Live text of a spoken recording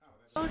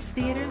Lowe's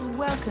Theaters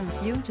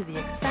welcomes you to the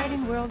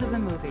exciting world of the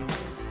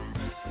movies.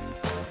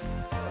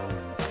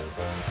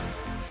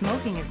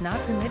 Smoking is not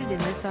permitted in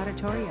this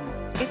auditorium.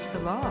 It's the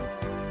law.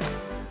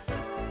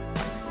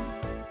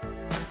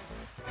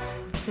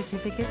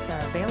 Certificates are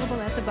available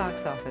at the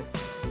box office.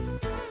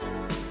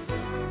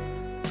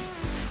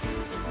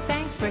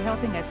 Thanks for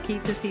helping us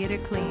keep the theater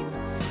clean.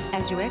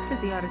 As you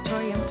exit the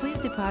auditorium, please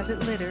deposit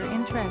litter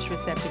in trash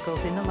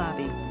receptacles in the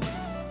lobby.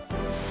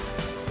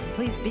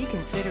 Please be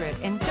considerate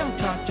and don't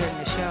talk during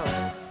the show.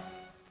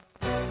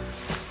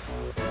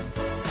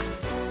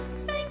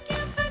 Thank you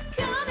for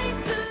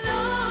coming to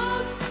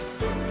Lowe's.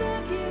 Sit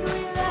back and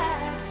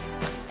relax.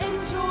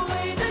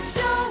 Enjoy the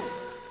show.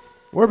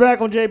 We're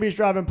back on JB's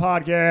Driving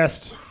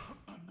Podcast.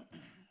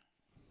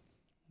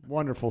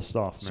 Wonderful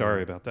stuff, man.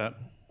 Sorry about that.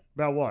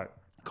 About what?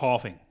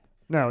 Coughing.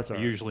 No, it's I all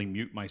right. usually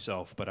mute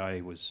myself, but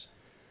I was,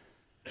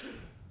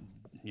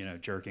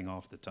 jerking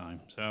off the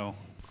time. So,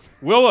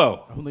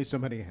 Willow. Only so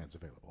many hands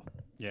available.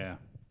 Yeah.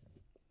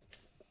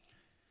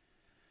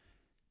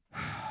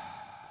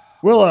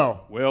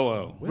 Willow.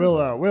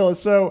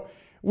 So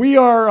we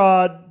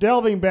are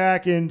delving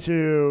back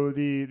into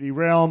the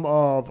realm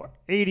of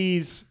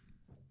 80s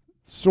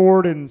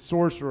sword and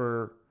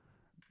sorcerer.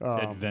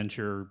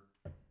 Adventure,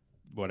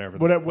 whatever.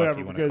 Whatever,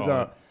 you want because to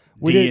call it.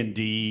 we did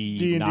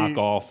D&D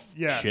knockoff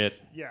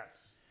shit. Yes.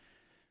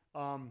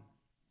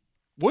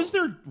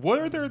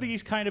 Were there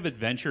these kind of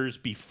adventures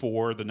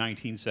before the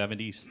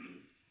 1970s?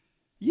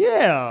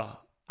 Yeah.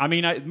 I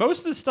mean, most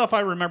of the stuff I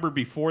remember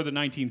before the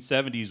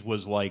 1970s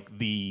was like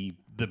the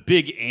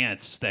big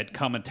ants that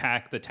come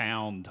attack the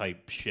town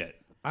type shit.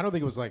 I don't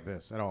think it was like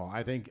this at all.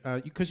 I think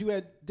because you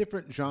had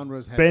different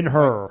genres.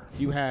 Ben-Hur.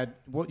 You had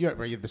you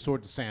had the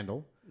sword to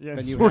sandal. Yeah,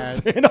 then you sword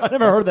had, sand. I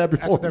never heard that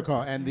before. That's what they're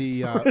called. And they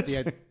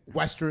had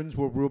westerns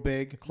were real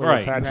big.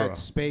 Right. You had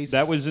space.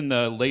 That was in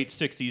the late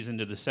 60s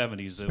into the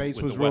 70s.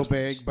 Space was real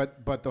big,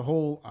 but the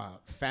whole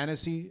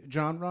fantasy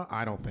genre,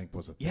 I don't think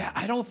was a thing. Yeah,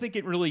 I don't think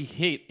it really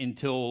hit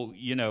until, the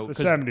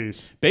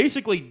 70s.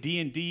 Basically,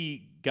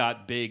 D&D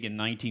got big in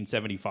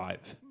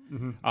 1975.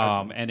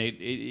 Mm-hmm. And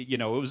it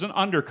was an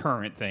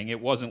undercurrent thing.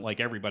 It wasn't like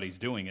everybody's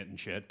doing it and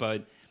shit,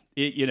 but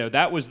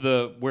that was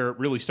where it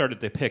really started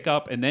to pick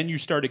up, and then you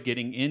started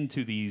getting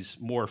into these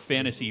more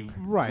fantasy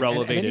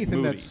relevated and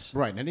anything movies.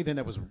 And anything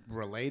that was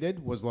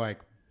related was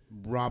like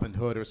Robin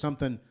Hood or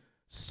something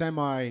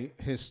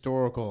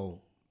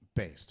semi-historical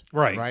based.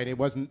 Right. It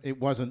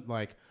wasn't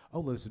like,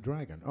 oh, there's a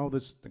dragon. Oh,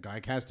 there's the guy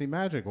casting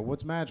magic. Well,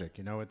 what's magic?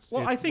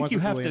 I think you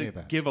have really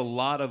to give a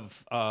lot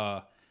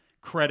of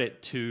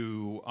credit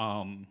to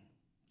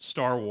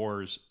Star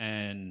Wars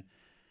and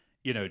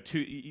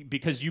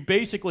because you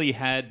basically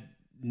had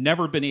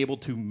never been able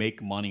to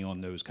make money on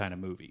those kind of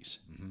movies.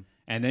 Mm-hmm.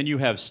 And then you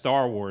have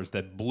Star Wars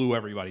that blew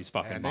everybody's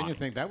fucking mind. And then you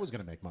think that was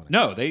going to make money.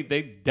 No, they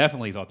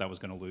definitely thought that was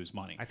going to lose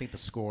money. I think the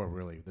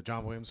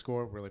John Williams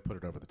score really put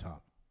it over the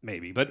top.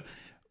 Maybe, but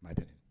my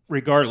opinion.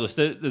 Regardless,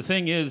 the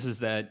thing is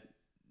that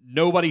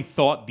nobody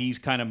thought these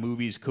kind of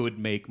movies could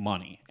make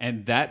money.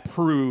 And that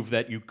proved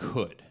that you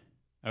could.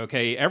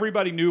 Okay,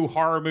 everybody knew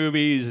horror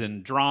movies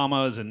and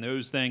dramas and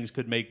those things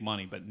could make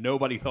money, but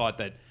nobody thought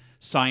that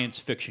science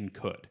fiction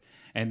could.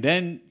 And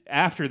then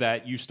after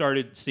that, you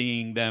started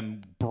seeing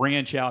them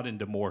branch out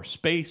into more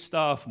space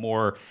stuff,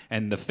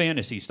 and the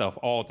fantasy stuff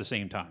all at the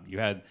same time. You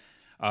had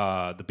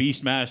the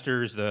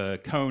Beastmasters, the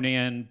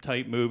Conan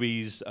type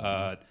movies,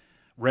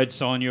 Red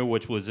Sonja,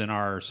 which was in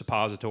our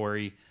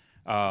suppository.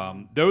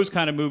 Those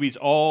kind of movies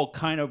all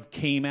kind of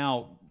came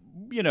out,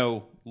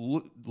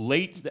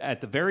 late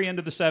at the very end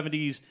of the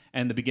 70s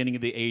and the beginning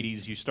of the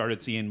 80s. You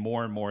started seeing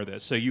more and more of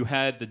this. So you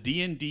had the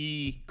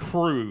D&D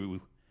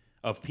crew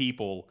of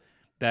people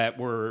that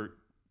were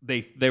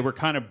they were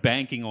kind of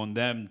banking on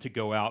them to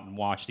go out and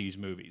watch these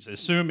movies,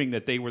 assuming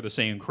that they were the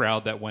same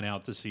crowd that went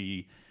out to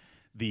see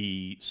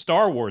the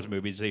Star Wars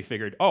movies. They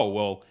figured, oh,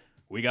 well,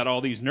 we got all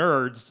these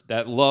nerds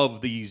that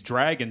love these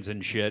dragons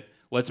and shit.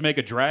 Let's make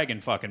a dragon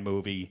fucking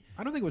movie.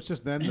 I don't think it was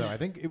just them, though. I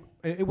think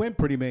it went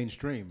pretty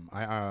mainstream.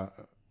 I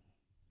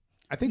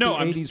think the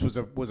 80s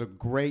was a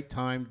great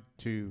time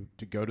to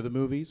go to the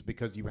movies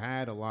because you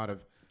had a lot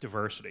of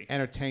diversity,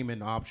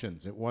 entertainment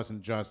options. It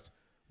wasn't just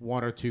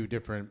one or two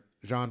different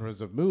genres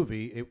of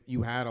movie.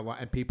 You had a lot,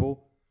 and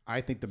people,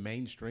 I think the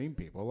mainstream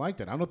people liked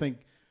it. I don't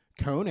think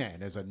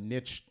Conan is a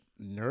niche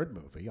nerd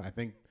movie. I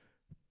think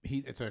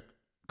it's a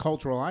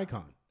cultural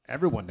icon.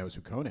 Everyone knows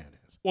who Conan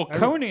is. Well,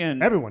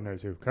 Conan... Everyone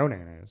knows who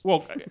Conan is.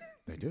 Well,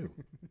 they do.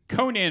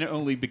 Conan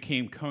only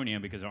became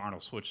Conan because of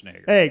Arnold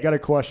Schwarzenegger. Hey, got a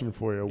question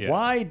for you. Yeah.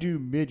 Why do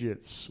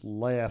midgets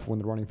laugh when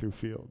they're running through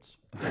fields?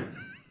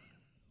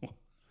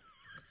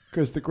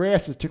 Because the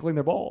grass is tickling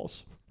their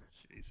balls.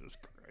 Jesus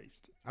Christ.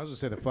 I was going to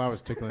say the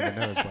flower's tickling their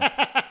nose, but...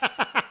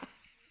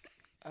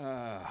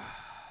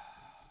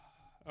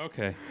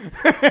 Okay.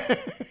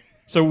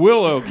 So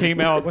Willow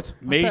came out what's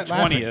May that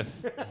 20th,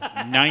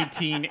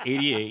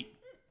 1988.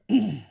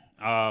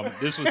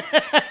 This was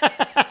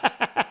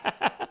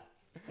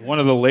one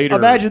of the later...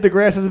 Imagine the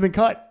grass hasn't been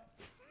cut.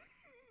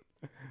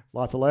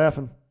 Lots of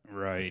laughing.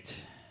 Right.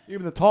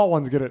 Even the tall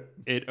ones get it.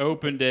 It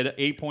opened at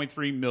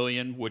 8.3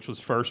 million, which was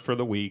first for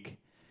the week.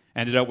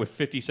 Ended up with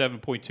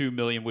 57.2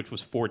 million, which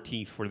was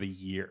 14th for the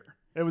year.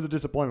 It was a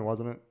disappointment,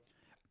 wasn't it?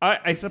 I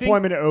think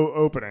Disappointment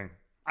opening.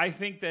 I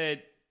think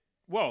that,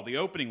 well, the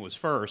opening was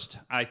first.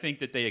 I think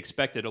that they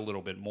expected a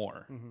little bit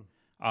more.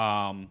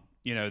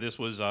 This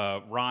was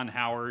Ron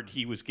Howard.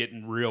 He was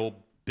getting real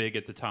big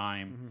at the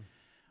time.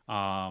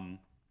 I'm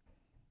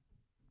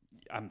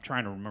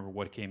trying to remember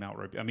what came out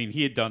right. I mean,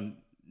 he had done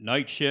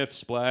Night Shift,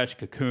 Splash,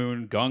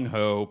 Cocoon, Gung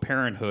Ho,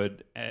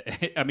 Parenthood.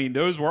 I mean,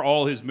 those were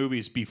all his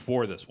movies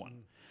before this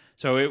one.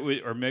 So it was,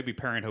 or maybe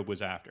Parenthood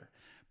was after.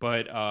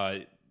 But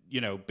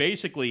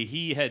basically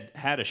he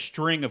had a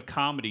string of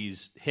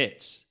comedies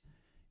hits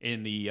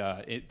in the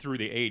through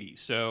the 80s.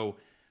 So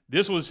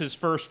this was his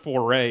first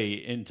foray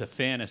into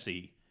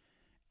fantasy,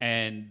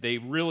 and they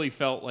really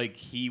felt like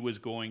he was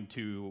going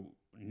to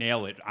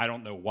nail it. I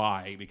don't know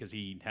why, because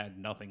he had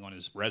nothing on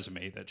his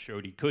resume that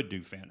showed he could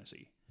do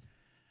fantasy.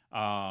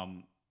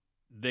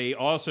 They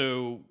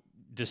also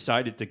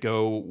decided to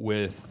go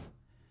with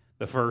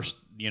the first,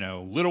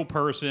 little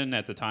person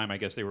at the time. I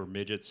guess they were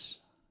midgets.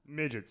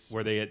 Midgets.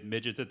 Were they at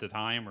midgets at the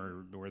time,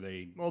 or were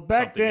they? Well,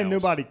 back something then, else?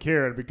 nobody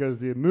cared because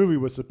the movie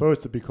was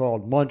supposed to be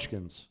called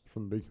Munchkins.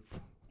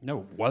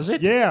 No, was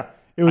it? Yeah,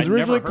 it was I never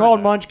originally heard called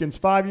that. Munchkins.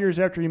 5 years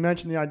after he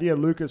mentioned the idea,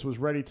 Lucas was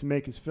ready to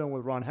make his film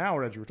with Ron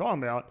Howard, as you were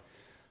talking about.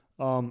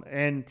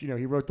 And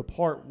he wrote the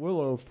part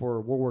Willow for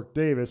Warwick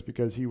Davis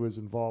because he was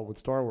involved with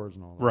Star Wars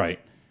and all that. Right.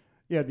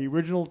 Yeah, the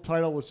original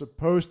title was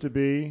supposed to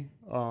be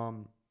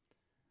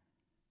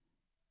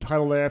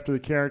titled after the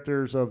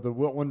characters of the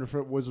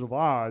Wonderful Wizard of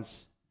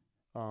Oz.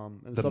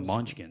 And The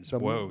Munchkins.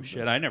 Whoa,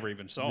 shit! I never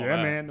even saw Yeah,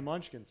 that. man, the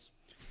Munchkins.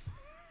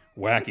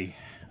 Wacky.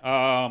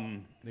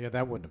 Yeah,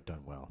 that wouldn't have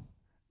done well.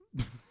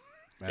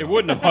 It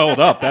wouldn't have held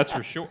up, that's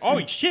for sure.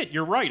 Oh, shit,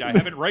 you're right. I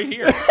have it right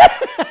here.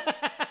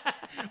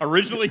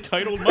 Originally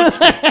titled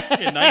Munchkin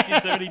in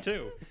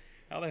 1972.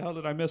 How the hell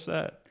did I miss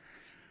that?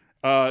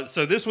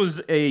 So this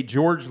was a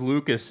George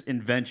Lucas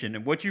invention.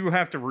 And what you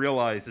have to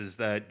realize is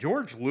that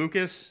George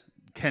Lucas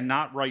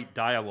cannot write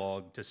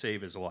dialogue to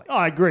save his life. Oh,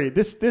 I agree.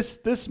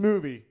 This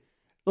movie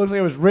looks like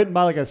it was written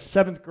by like a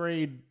 7th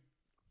grade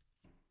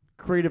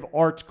creative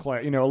arts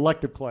class,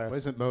 elective class.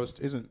 Well,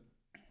 isn't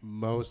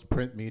most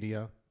print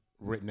media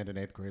written at an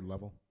 8th grade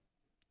level?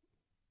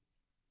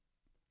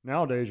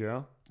 Nowadays,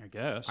 yeah. I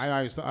guess.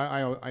 I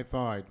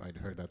thought I'd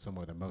heard that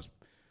somewhere, that most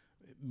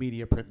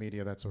print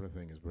media, that sort of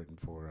thing, is written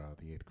for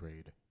the 8th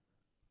grade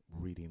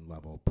reading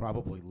level.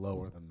 Probably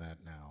lower than that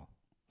now,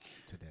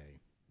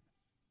 today.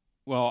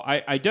 Well,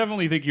 I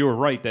definitely think you were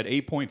right that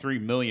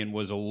 8.3 million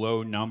was a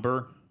low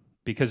number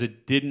because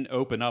it didn't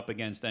open up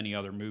against any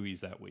other movies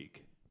that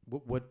week.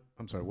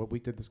 I'm sorry, what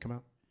week did this come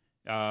out?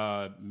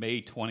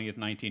 May 20th,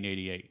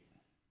 1988.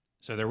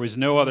 So there was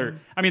no other.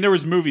 I mean, there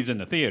was movies in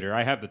the theater.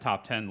 I have the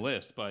top 10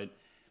 list, but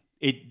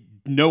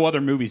no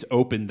other movies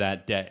opened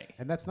that day.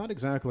 And that's not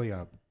exactly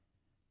a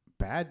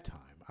bad time.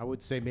 I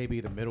would say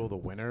maybe the middle of the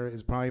winter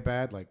is probably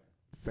bad, like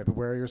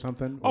February or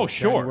something. Oh, or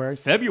sure. January.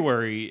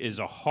 February is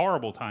a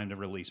horrible time to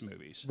release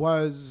movies.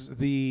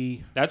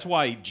 That's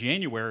why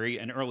January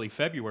and early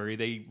February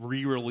they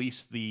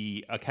re-released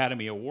the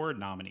Academy Award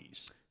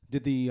nominees.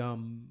 Did the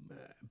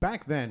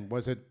back then,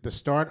 was it the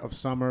start of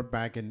summer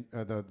back in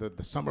the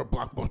summer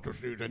blockbuster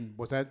season?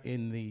 Was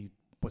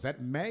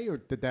that May, or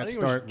did that think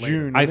it was start later?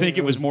 June. I think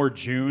it was more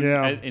June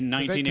Yeah. in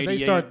 1988. Because they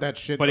start that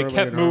shit but it earlier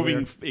kept and moving.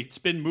 earlier. It's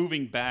been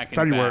moving back and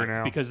February back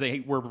now. because they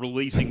were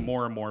releasing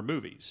more and more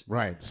movies.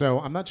 Right. So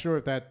I'm not sure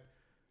if that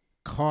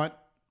caught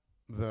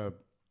the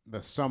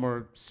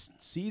summer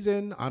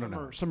season. I don't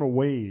know. Summer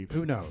wave.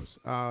 Who knows?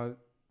 But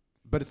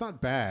it's not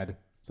bad.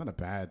 It's not a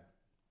bad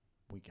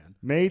weekend.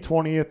 May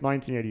 20th,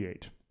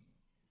 1988.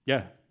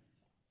 Yeah,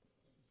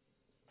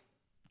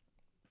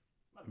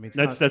 I mean,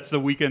 it's that's the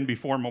weekend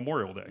before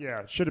Memorial Day. Yeah,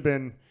 it should have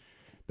been.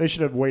 They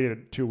should have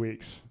waited 2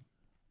 weeks.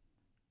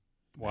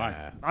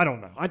 Why? I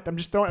don't know. I'm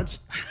just trying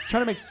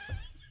to make.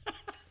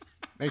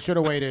 They should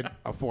have waited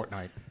a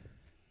fortnight.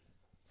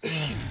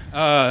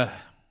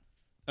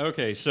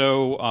 Okay,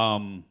 so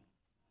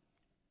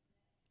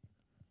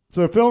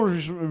So the film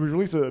was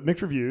released with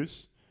mixed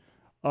reviews.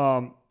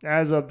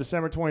 As of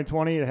December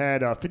 2020, it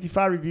had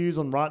 55 reviews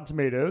on Rotten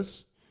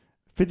Tomatoes,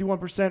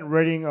 51%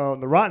 rating on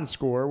the Rotten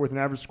score with an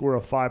average score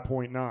of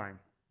 5.9.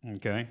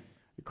 okay.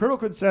 The critical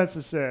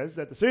consensus says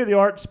that the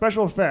state-of-the-art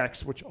special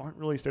effects, which aren't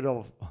really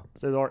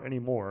state-of-the-art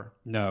anymore,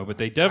 No, but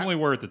they definitely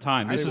were at the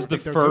time. This I is the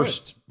think they're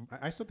first. good.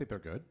 I still think they're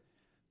good.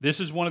 This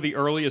is one of the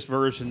earliest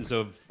versions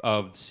of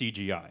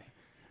CGI.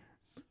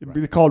 it'd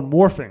be called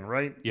morphing,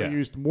 right? Yeah. They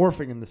used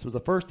morphing in this. It was the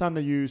first time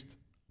they used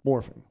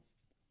morphing.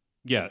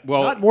 Yeah,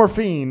 well, Not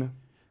morphine.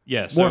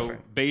 yeah. So morphing.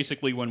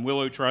 basically, when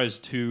Willow tries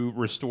to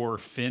restore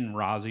Finn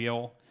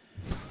Raziel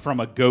from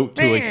a goat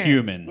to a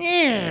human,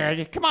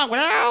 Yeah, come on,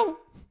 Willow.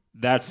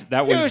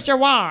 that was your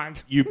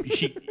wand.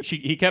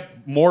 he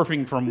kept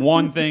morphing from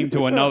one thing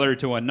to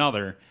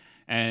another,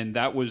 and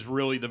that was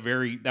really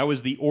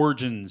the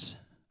origins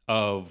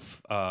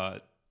of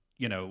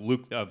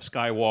Luke, of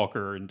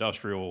Skywalker,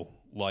 industrial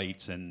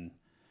lights, and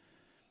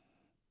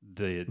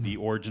the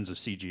origins of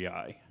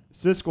CGI.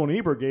 Siskel and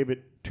Ebert gave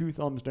it 2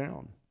 thumbs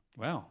down,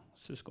 Wow,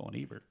 Siskel and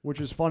Ebert. which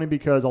is funny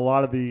because a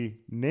lot of the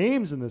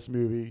names in this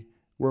movie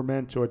were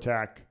meant to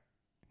attack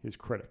his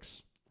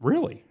critics.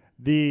 Really?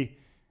 That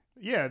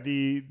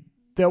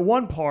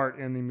one part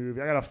in the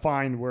movie, I gotta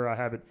find where I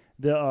have it.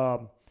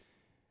 That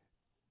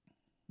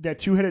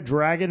 2-headed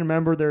dragon.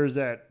 Remember, there's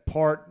that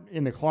part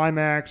in the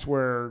climax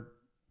where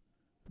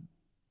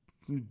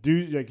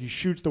he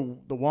shoots the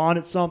wand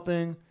at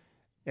something,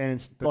 and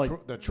it's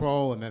The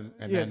troll, and then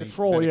the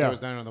troll, then it yeah. goes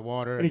down on the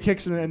water. and he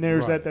kicks it, and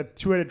there's Right. that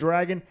 2-headed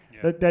dragon.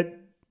 Yeah.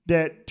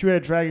 That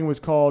 2-headed dragon was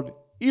called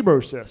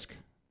Ebersisk,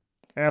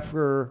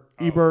 after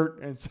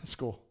Ebert and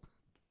Siskel.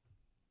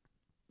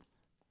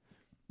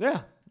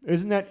 Yeah,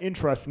 isn't that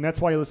interesting?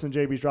 That's why you listen to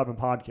JB's Dropping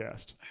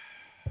podcast.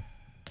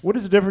 What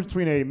is the difference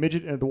between a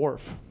midget and a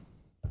dwarf?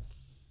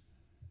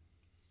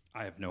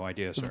 I have no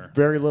idea, sir.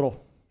 Very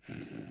little.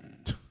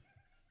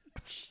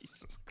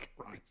 Jesus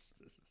Christ.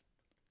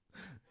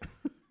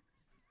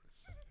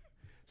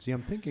 See,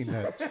 I'm thinking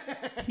that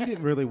he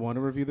didn't really want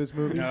to review this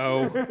movie.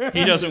 No,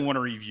 he doesn't want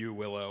to review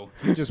Willow.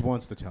 He just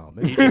wants to tell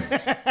him.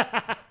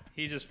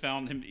 He just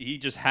found him. He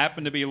just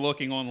happened to be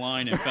looking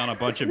online and found a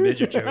bunch of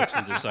midget jokes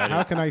and decided.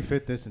 How can I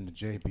fit this into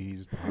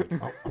JB's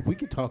podcast? We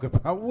could talk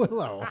about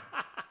Willow.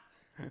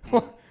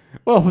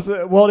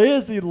 Well, it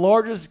is the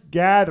largest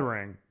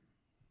gathering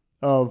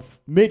of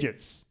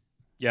midgets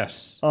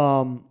Yes.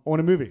 on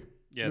a movie.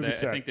 Yeah, movie I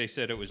set. think they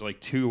said it was like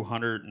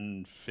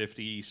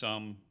 250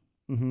 some.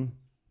 Mm-hmm.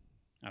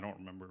 I don't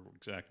remember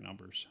exact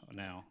numbers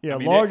now. Yeah, I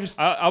mean, largest-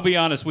 I'll be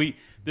honest.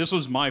 This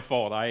was my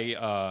fault.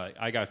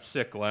 I got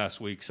sick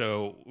last week,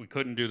 so we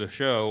couldn't do the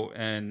show,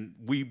 and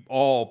we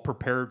all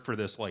prepared for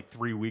this like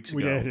 3 weeks ago.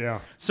 We did,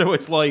 yeah. So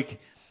it's like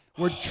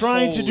We're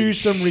trying to holy do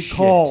some shit.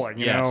 recalling,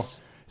 you know. Yes.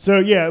 So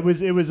yeah, it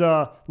was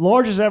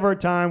largest ever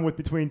at time with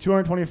between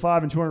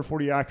 225 and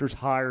 240 actors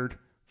hired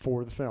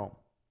for the film.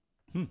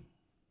 I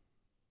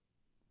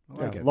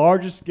like it.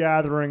 Largest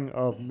gathering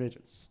of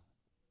midgets.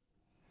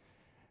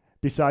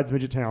 Besides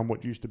Midget Town,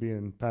 what used to be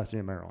in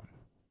Pasadena, Maryland.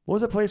 What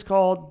was that place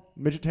called?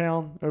 Midget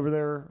Town over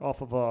there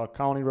off of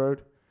Colony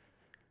Road.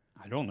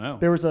 I don't know.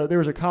 There was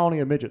a colony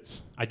of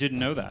midgets. I didn't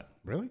know that.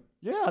 Really?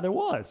 Yeah, there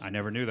was. I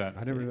never knew that.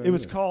 I never. It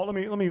was called. Let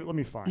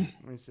me find it.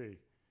 Let me see.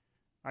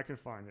 I can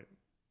find it.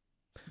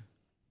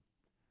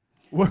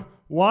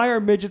 Why are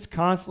midgets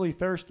constantly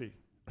thirsty?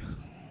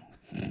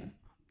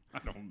 I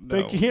don't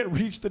They know. can't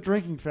reach the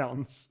drinking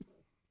fountains.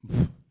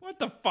 What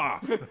the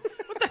fuck?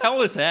 What the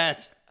hell is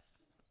that?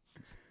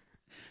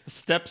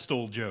 Step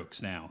stool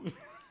jokes now.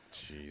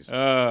 Jeez.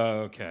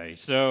 Okay,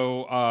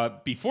 so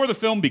before the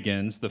film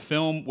begins, the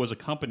film was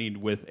accompanied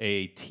with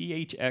a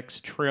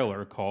THX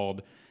trailer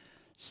called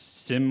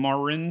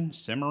Cimarron.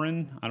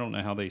 I don't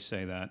know how they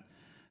say that.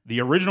 The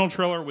original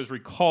trailer was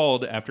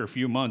recalled after a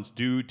few months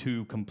due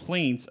to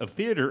complaints of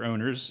theater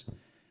owners.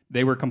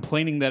 They were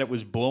complaining that it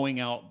was blowing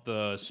out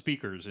the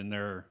speakers in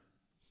their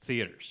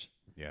theaters.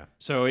 Yeah.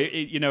 So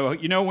you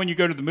know when you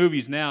go to the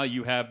movies now,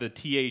 you have the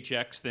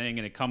THX thing,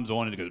 and it comes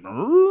on and it goes,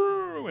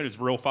 and it's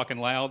real fucking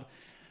loud.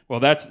 Well,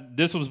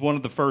 this was one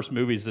of the first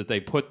movies that they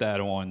put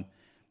that on,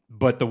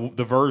 but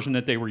the version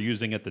that they were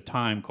using at the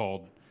time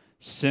called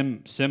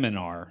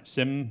Cimarron.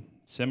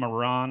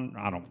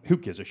 Who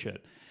gives a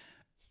shit?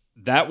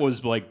 That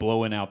was like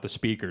blowing out the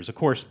speakers. Of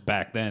course,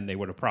 back then they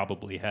would have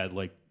probably had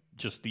like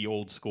just the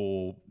old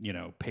school,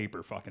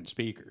 paper fucking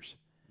speakers.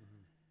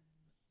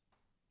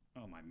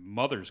 Oh, my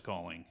mother's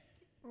calling.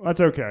 That's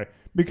okay,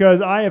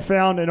 because I have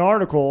found an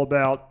article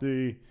about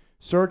the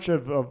search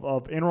of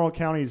Anne Arundel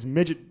County's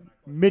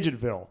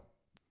Midgetville.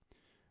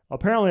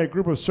 Apparently, a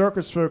group of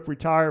circus folk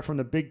retired from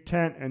the big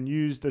tent and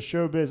used the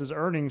showbiz as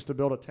earnings to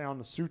build a town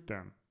to suit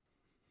them.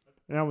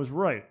 And I was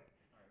right.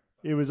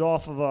 It was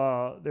off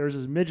of there's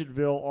this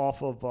Midgetville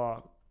off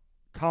of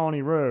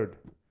Colony Road,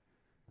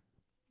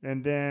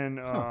 and then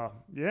I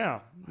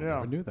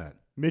never knew that.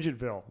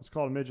 Midgetville. It's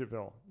called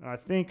Midgetville. And I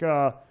think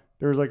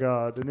there's like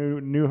the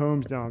new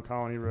homes down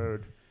Colony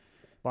Road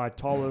by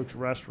Tall Oaks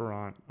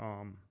Restaurant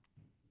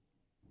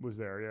was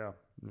there.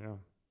 Yeah.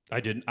 I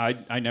didn't.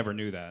 I never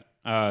knew that.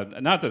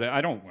 Not that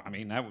I don't. I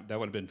mean, that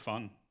would have been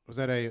fun. Was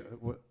that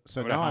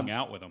so I would now have I'm hung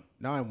out with them.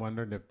 now I'm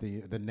wondering if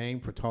the name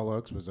for Tall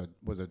Oaks was a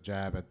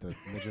jab at the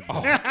midget.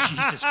 Oh,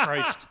 Jesus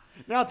Christ!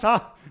 Now Tom,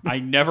 I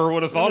never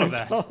would have thought of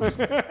that.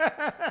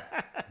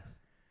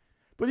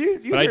 but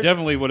you But I hear-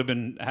 definitely would have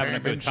been having a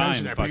Been good time.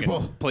 changing it, Fucking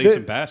people. play The-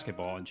 some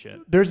basketball and shit.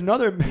 There's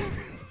another.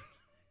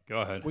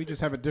 Go ahead. We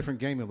just have a different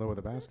game and lower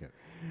the basket.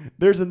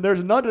 there's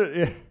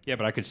another. Yeah,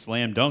 but I could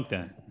slam dunk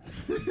then.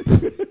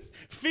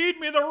 Feed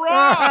me the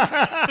rock.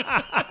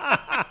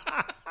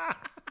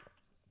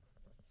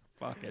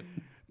 Fuck it.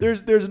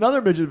 There's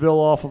another Midgetville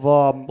off of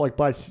like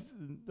by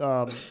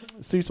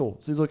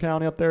Cecil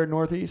County up there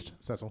northeast.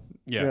 Cecil.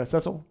 Yeah.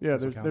 Cecil. Yeah,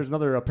 Cecil County. there's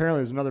another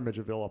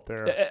Midgetville up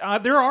there.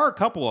 There are a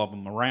couple of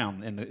them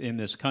around in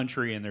this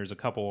country, and there's a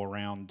couple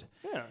around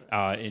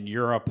in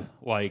Europe,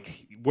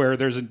 like where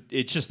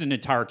it's just an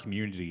entire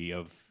community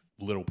of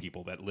little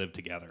people that live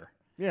together.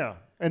 Yeah,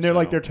 and they're So-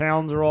 like their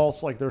towns are all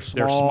like they're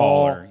small. They're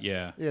smaller,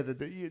 yeah. Yeah,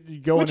 you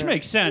go Which in there-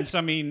 makes sense.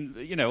 I mean,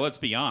 let's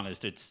be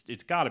honest.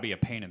 It's got to be a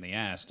pain in the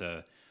ass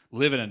to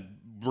live in a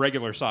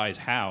regular size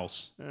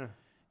house,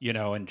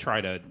 and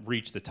try to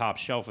reach the top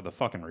shelf of the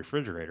fucking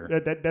refrigerator.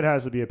 that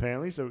has to be a pain.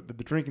 At least the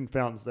drinking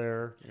fountain's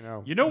there.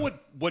 You know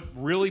what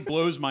really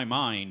blows my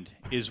mind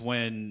is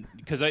when,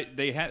 because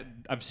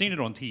I've seen it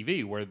on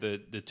TV where the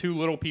two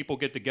little people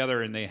get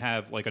together and they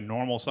have like a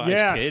normal sized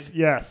Yes,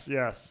 kid.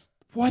 yes.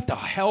 What the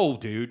hell,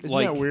 dude? Isn't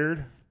that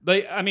weird?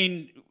 I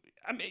mean,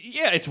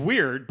 yeah, it's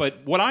weird,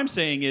 but what I'm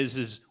saying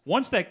is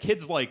once that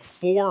kid's like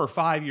 4 or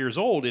 5 years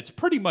old, it's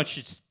pretty much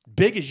as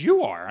big as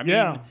you are. I mean,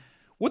 Yeah.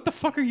 what the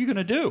fuck are you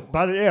gonna do?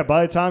 By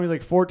the time he's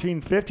like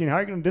 14, 15, how are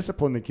you going to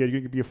discipline the kid?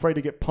 You're going to be afraid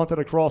to get punted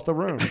across the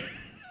room.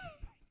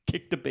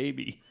 Kick the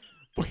baby.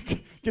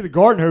 Get the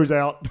garden hose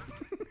out.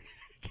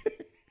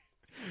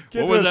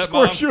 What was that,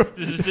 Mom?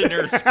 Just sitting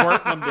there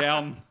squirting them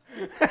down.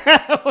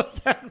 What's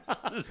that?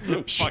 This is so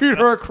fucked Shoot up.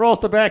 her across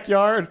the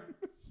backyard.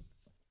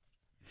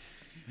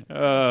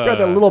 Uh, Got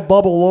that little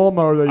bubble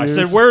lawnmower they I use.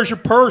 said, "Where's your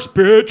purse,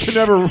 bitch?" You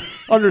never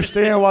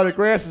understand why the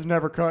grass is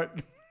never cut.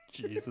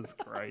 Jesus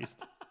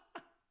Christ.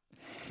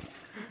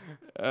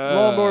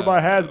 Lawnmower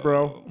by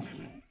Hasbro.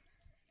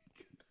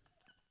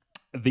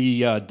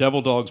 The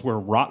Devil Dogs were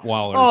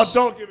Rottweilers Oh,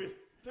 don't give me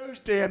those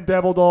damn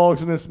devil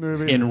dogs in this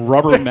movie. in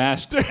rubber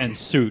masks and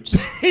suits.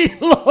 He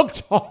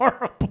looked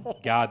horrible.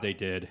 God, they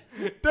did.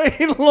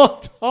 They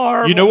looked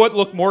horrible. You know what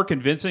looked more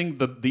convincing?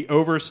 The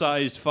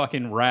oversized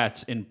fucking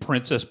rats in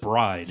Princess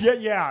Bride.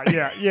 Yeah.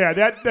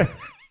 That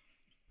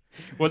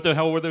What the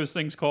hell were those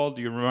things called?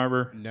 Do you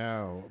remember?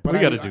 No, We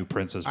got to do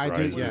Princess I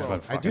Bride. do. Yes, I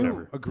Fucking do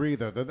ever. agree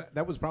though.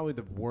 That was probably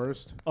the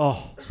worst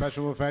oh,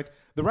 special effect.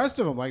 The rest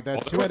of them, like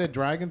that two-headed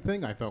dragon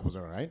thing, I thought was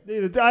all right.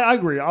 I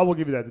agree. I will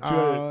give you that. The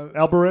two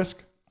Alberisk.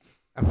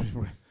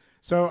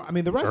 So I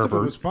mean, the rest of it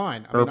Herbert. was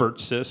fine. I mean, Herbert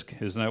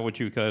Sisk, isn't that what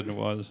you kind of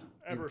was?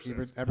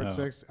 Ebert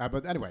six.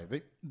 But anyway,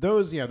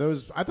 those.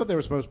 I thought they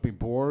were supposed to be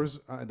boars.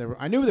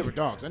 I knew they were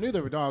dogs.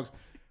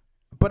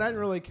 But I didn't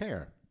really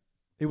care.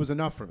 It was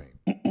enough for me.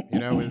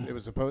 It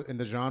was supposed in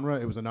the genre.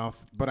 It was enough.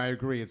 But I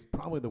agree, it's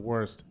probably the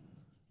worst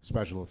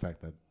special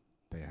effect that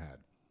they had.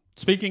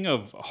 Speaking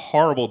of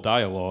horrible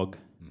dialogue,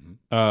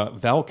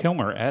 Val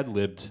Kilmer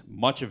ad-libbed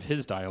much of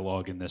his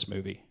dialogue in this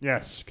movie.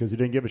 Yes, because he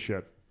didn't give a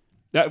shit.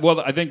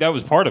 I think that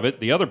was part of it.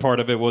 The other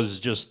part of it was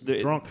just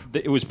Drunk.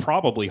 It was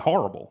probably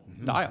horrible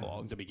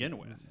dialogue to begin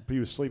with. But he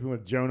was sleeping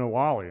with Jonah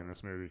Wally in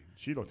this movie.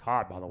 She looked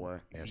hot, by the way.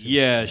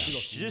 Yeah,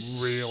 looked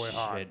really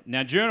hot.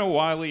 Now, Jonah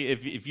Wiley,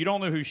 if you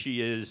don't know who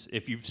she is,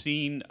 if you've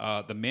seen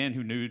The Man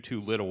Who Knew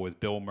Too Little with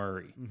Bill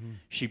Murray,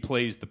 she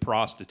plays the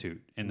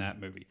prostitute in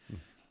that movie.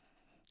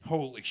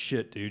 Holy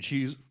shit, dude.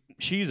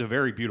 She's a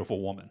very beautiful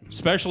woman,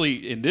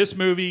 especially in this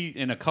movie,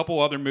 in a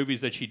couple other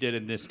movies that she did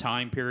in this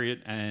time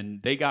period.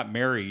 And they got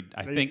married,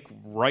 I think,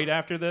 right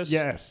after this.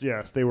 Yes.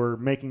 They were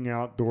making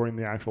out during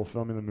the actual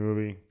filming of the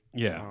movie.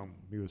 Yeah.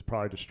 He was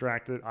probably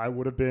distracted. I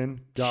would have been.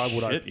 God,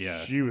 would Shit, I?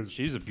 yeah.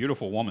 She's a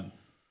beautiful woman.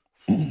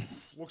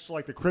 looks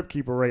like the Crypt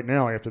Keeper right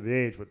now after the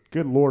age, but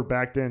good Lord,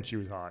 back then she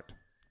was hot.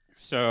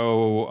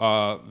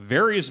 So,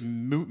 various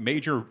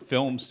major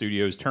film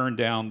studios turned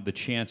down the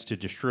chance to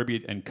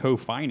distribute and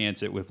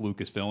co-finance it with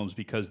Lucasfilms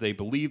because they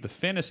believed the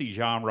fantasy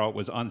genre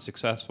was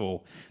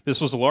unsuccessful.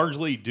 This was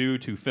largely due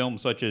to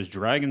films such as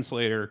Dragon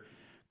Slayer,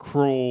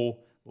 Cruel,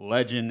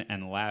 Legend,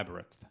 and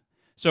Labyrinth.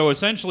 So,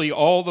 essentially,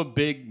 all the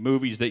big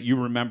movies that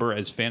you remember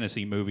as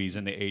fantasy movies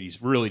in the 80s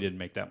really didn't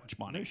make that much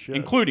money,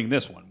 including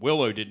this one.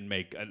 Willow didn't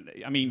make,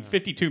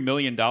 $52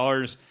 million.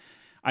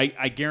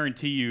 I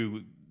guarantee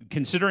you,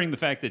 considering the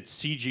fact that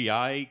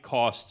CGI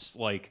costs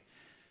like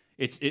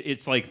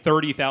it's like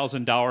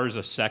 $30,000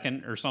 a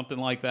second or something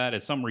like that,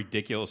 it's some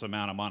ridiculous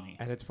amount of money.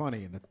 And it's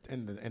funny in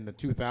the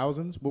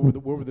 2000s.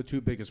 What were the two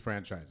biggest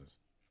franchises?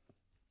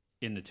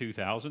 In the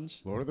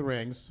 2000s, Lord of the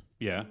Rings,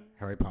 yeah,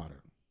 Harry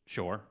Potter.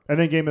 sure. And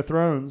then Game of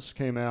Thrones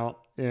came out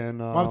in.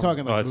 Well, I'm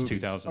talking like Oh, that's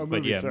movies. 2000, Oh, but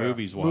movies, yeah, sorry.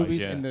 movies-wise,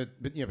 Movies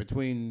yeah.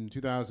 between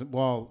 2000.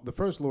 Well, the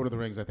first Lord of the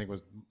Rings I think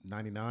was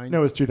 99. No,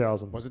 it was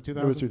 2000. Was it It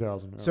was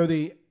 2000? 2000. So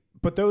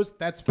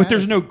that's But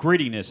there's fantasy. no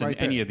grittiness in Right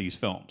any there. of these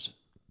films.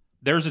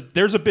 There's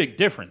a big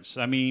difference.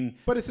 I mean,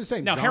 But it's the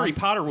same. now Harry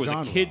Potter was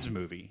a kids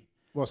movie,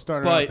 Well,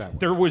 started out that but way.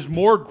 there was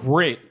more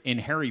grit in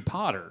Harry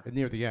Potter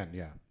Near the end,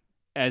 yeah.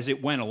 as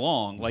it went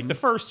along. Like the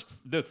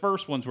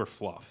first ones were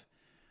fluff.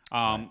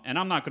 And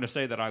I'm not going to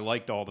say that I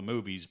liked all the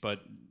movies,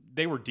 but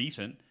they were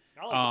decent.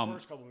 I like the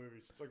first couple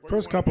movies. It's like, where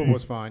First you wanna couple be.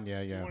 was fine,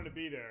 yeah. You wanted to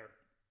be there.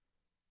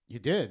 You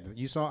did.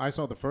 I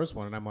saw the first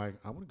one, and I'm like,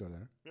 I want to go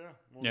there. Yeah.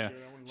 Yeah.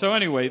 So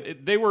anyway,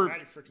 they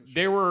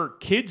were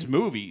kids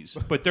movies,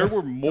 but there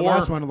were The more.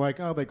 last one, I'm like,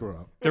 oh, they grew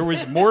up. There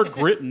was more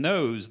grit in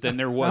those than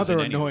there Now was they're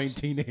in any. annoying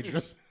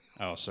teenagers.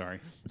 Oh, sorry,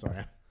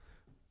 Sorry.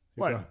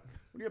 What? Go-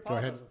 What are you Go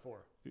ahead. apologizing for?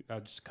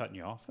 I'm just cutting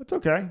you off. That's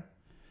okay.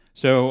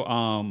 So,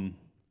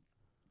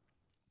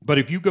 but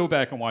if you go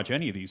back and watch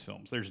any of these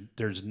films,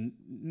 there's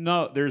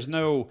no.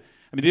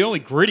 I mean, the only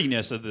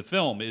grittiness of the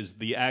film is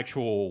the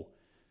actual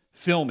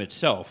film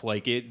itself.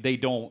 Like they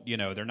don't,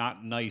 they're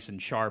not nice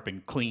and sharp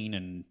and clean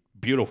and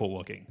beautiful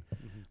looking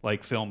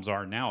like films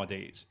are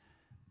nowadays.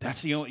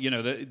 That's the only,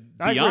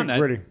 beyond that,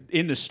 gritty.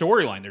 in the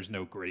storyline, there's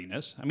no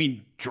grittiness. I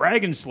mean,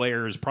 Dragon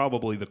Slayer is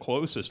probably the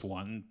closest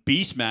one.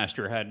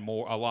 Beastmaster had a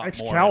lot more.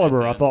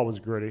 Excalibur, in it I than- thought was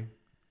gritty.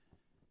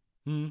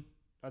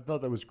 I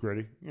thought that was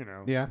gritty.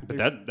 Yeah. But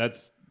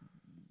that's.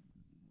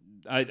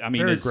 I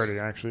mean, Very it's, gritty,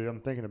 actually. I'm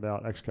thinking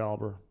about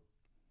Excalibur.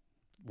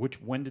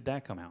 when did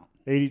that come out?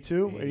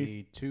 82?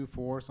 82,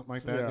 4, something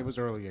like that. Yeah. It was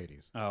early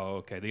 80s. Oh,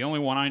 okay. The only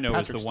one I know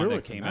Patrick is the one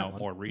that Stewart's in came that out one.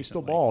 more recently. He's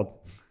still bald.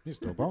 He's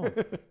still bald.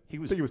 He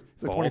was. I think he was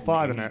like bald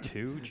 25 in that.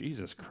 82?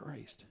 Jesus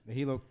Christ.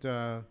 He looked.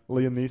 Liam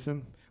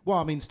Neeson. Well,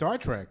 I mean, Star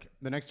Trek: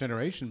 The Next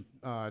Generation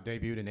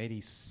debuted in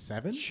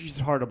 87, She's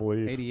hard to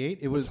believe. 88.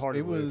 It was. hard to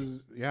It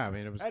was. Yeah, I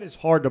mean, it was. That is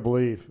hard to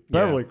believe.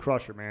 Yeah. Beverly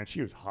Crusher, man.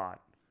 She was hot.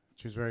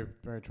 She was very,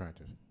 very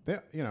attractive.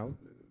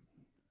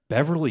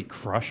 Beverly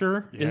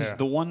Crusher Yeah. is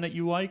the one that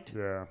you liked?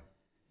 Yeah.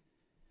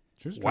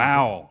 She was attractive.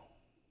 Wow.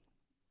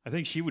 I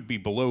think she would be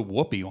below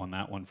Whoopi on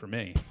that one for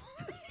me.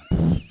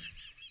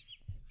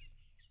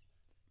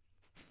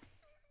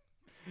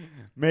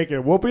 Make it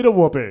whoopee to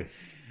whoopee.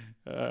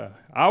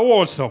 I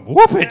want some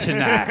Whoopi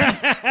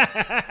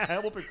tonight.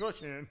 Whoopee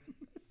cushion.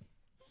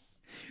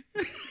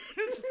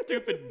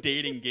 Stupid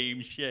dating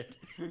game shit.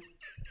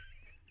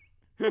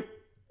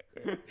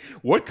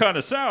 What kind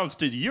of sounds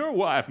did your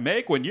wife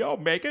make when you're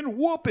making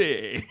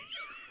Whoopi?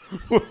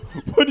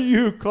 What do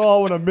you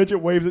call when a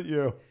midget waves at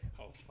you?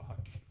 Oh,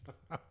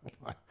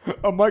 fuck.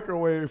 A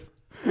microwave.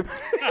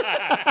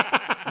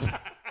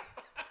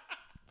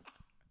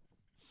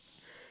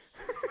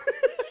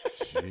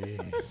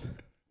 Jeez.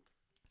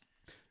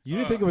 You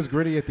didn't think it was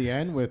gritty at the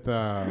end with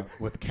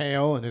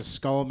Kale and his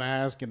skull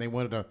mask, and they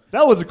wanted to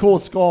That was a cool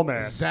skull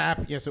man.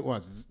 zap. Yes, it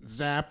was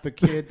zap the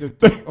kid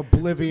to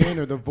oblivion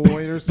or the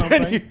void or And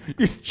something.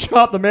 you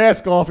chop the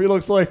mask off. He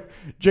looks like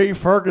Jay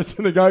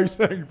Ferguson, the guy who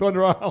sang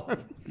Thunder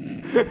Island.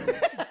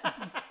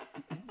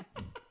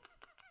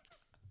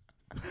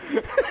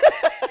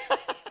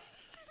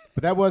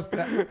 But that was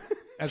that.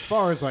 As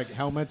far as like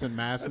helmets and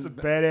masks, That's a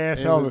badass it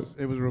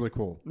helmet. was really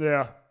cool.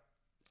 Yeah.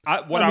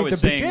 What I I mean, was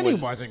the saying beginning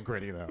was wasn't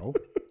gritty though.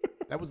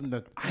 That wasn't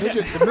the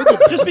midget. The midget.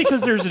 just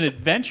because there's an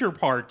adventure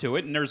part to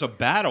it and there's a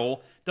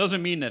battle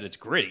doesn't mean that it's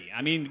gritty.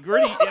 I mean,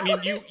 gritty. I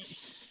mean,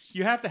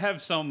 you have to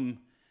have some.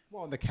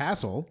 Well, in the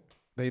castle,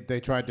 they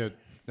tried to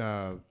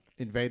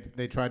invade.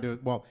 They tried to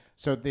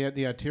so they had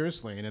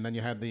Tyrslane, and then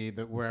you had the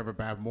wherever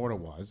Bavmorda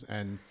was,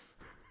 and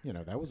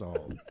that was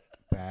all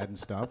bad and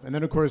stuff. And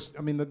then of course,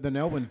 I mean the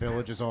Nelwyn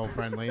village is all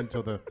friendly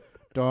until the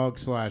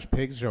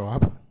dog/pigs show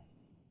up.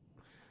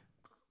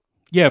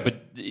 Yeah,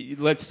 but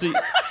let's see.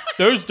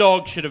 Those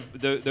dogs should have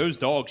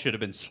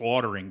been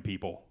slaughtering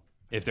people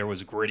if there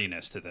was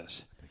grittiness to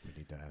this. I think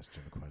we need to ask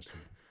Jim a question.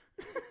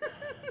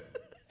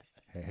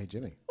 Hey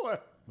Jimmy,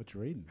 What? what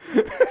you reading?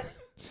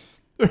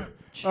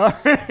 I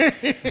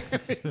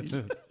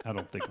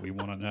don't think we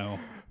want to know.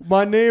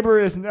 My neighbor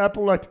is an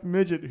epileptic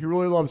midget. He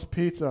really loves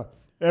pizza.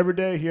 Every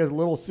day he has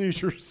little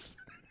seizures.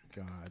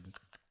 God,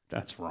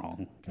 That's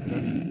wrong.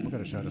 we're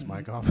gonna shut his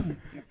mic off.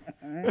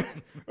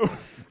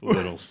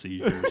 Little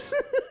seizures.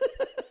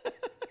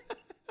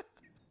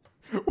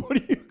 What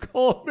do you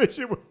call a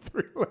midget with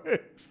 3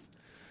 legs?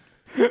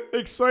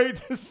 Excited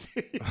to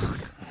see.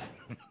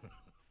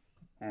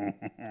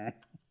 That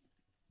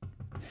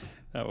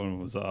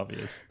one was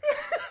obvious.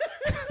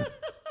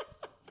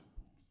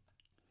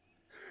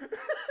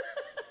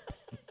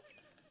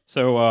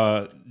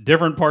 So,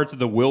 different parts of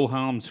the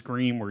Wilhelm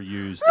scream were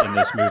used in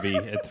this movie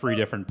at 3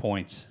 different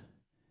points.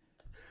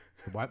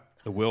 What?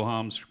 The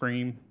Wilhelm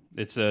scream.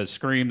 It's a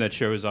scream that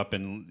shows up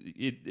in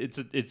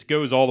it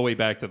goes all the way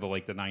back to the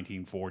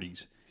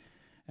 1940s,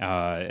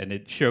 and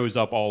it shows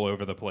up all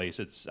over the place.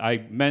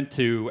 I meant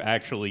to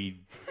actually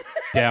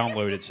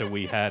download it so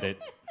we had it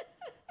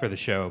for the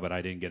show, but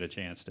I didn't get a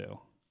chance to.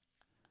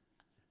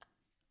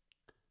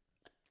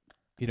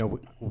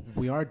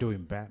 We are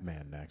doing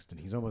Batman next, and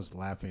he's almost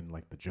laughing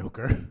like the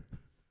Joker.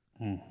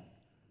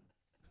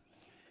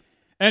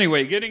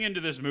 Anyway, getting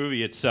into this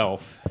movie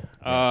itself,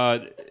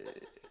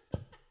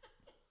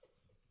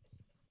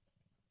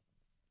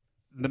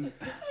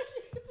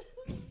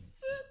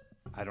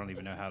 I don't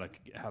even know how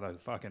to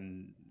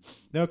fucking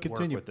No,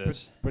 continue. work with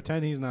this.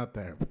 Pretend he's not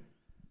there.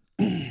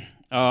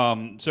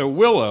 So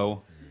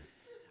Willow,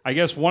 I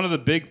guess one of the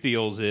big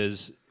deals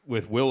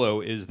with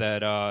Willow is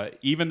that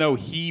even though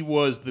he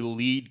was the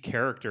lead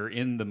character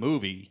in the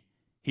movie,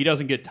 he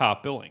doesn't get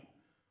top billing.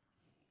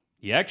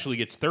 He actually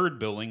gets third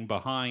billing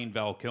behind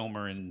Val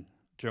Kilmer and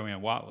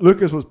Joanne Watley.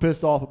 Lucas was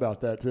pissed off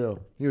about that too.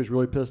 He was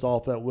really pissed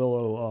off that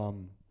Willow,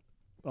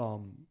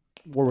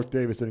 Warwick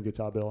Davis didn't get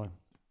top billing.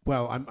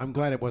 Well, I'm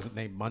glad it wasn't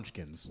named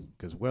Munchkins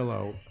because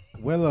Willow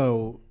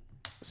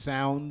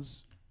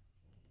sounds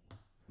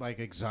like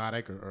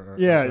exotic or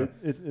Yeah, like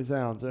it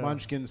sounds. Yeah.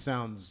 Munchkin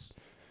sounds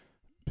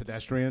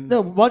pedestrian.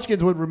 No,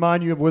 Munchkins would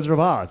remind you of Wizard of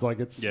Oz. Like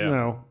it's Yeah.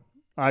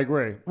 I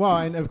agree. Well,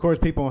 and of course,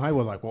 people in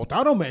Hollywood are like, well,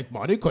 that'll make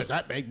money because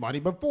that made money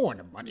before.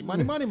 And money. And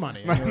Money, you're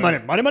money, like,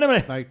 money, money,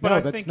 money. Like, But no, I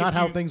that's think not if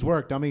how you- things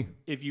work, dummy.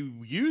 If you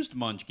used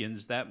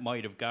Munchkins, that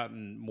might have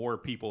gotten more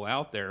people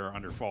out there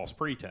under false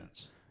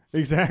pretense.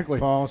 Exactly.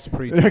 False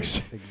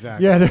pretense.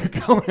 Exactly. Yeah, they're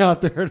coming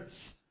out there.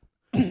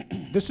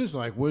 This is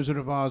like Wizard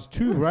of Oz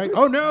 2, right?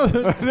 Oh, no.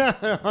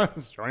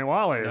 It's Johnny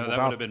Wiley. No,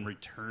 that would have been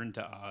Return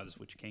to Oz,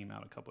 which came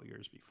out a couple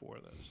years before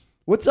those.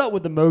 What's up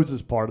with the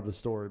Moses part of the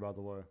story, by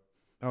the way?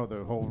 Oh,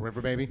 the whole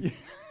river baby?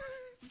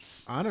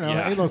 I don't know.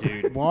 Yeah, Hey, look,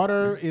 dude.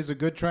 water is a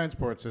good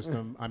transport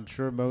system. I'm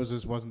sure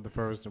Moses wasn't the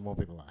first and won't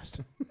be the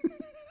last.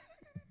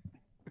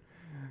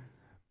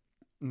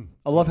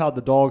 I love how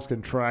the dogs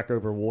can track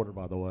over water,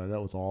 by the way. That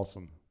was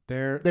awesome.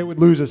 They're They would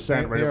lose a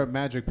scent right they're away.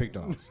 magic pig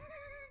dogs.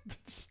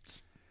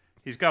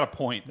 He's got a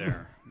point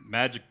there.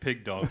 Magic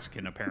pig dogs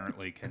can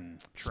apparently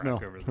track Smell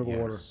over the the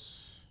water.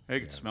 Yes.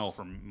 They can smell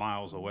from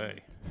miles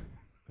away.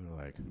 They're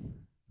like,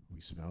 we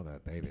smell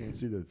that, baby. Can't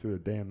see through the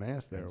damn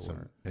mask there. And some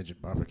Warner.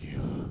 midget barbecue.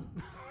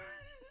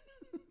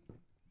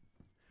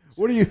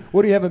 What do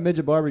you have at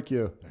midget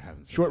barbecue? They're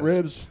having some Short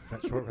ribs.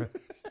 Short ribs.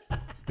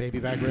 Baby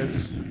back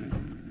ribs.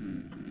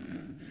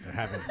 They're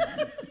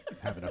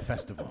having a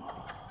festival.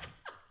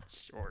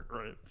 Short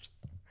ribs.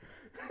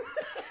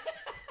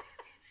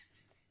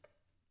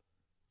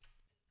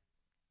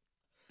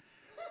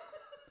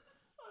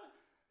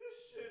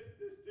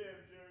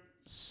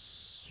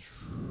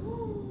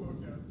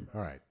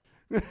 All right.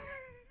 What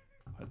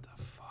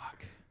the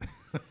fuck?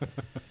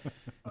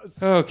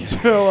 Okay.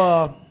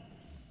 So,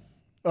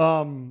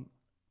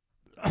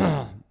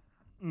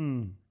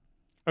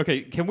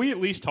 Okay, can we at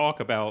least talk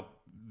about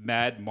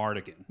Mad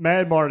Mardigan?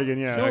 Mad Mardigan,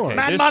 yeah. Sure. Okay,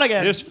 Mad this,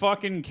 Mardigan. This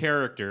fucking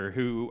character,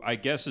 who I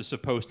guess is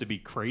supposed to be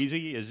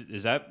crazy,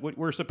 is that what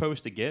we're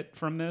supposed to get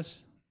from this?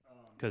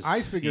 Because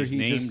I figured he's he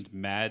named just-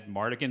 Mad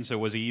Mardigan, so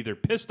was he either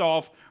pissed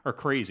off or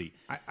crazy?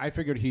 I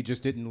figured he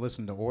just didn't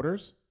listen to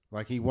orders.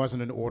 Like he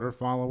wasn't an order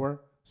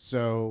follower.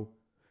 So,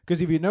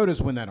 because if you notice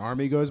when that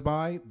army goes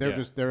by,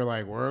 they're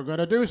like, we're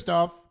gonna do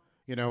stuff.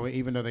 You know,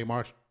 even though they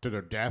march to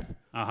their death.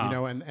 Uh-huh. You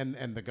know,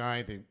 and the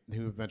guy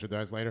who eventually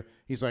dies later,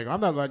 he's like, I'm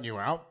not letting you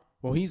out.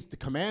 Well, he's the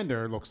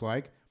commander, looks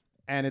like,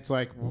 and it's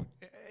like,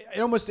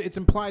 it's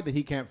implied that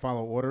he can't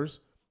follow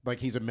orders. Like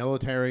he's a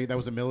military. That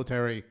was a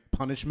military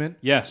punishment.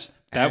 Yes,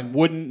 that And-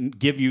 wouldn't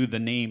give you the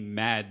name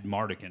Mad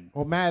Mardigan.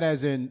 Well, mad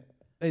as in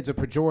it's a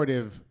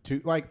pejorative to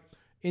like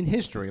in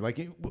history. Like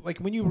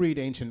when you read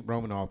ancient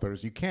Roman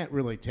authors, you can't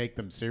really take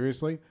them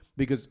seriously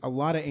because a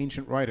lot of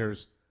ancient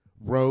writers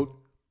wrote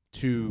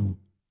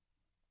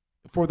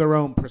for their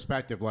own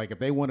perspective. Like if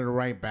they wanted to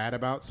write bad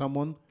about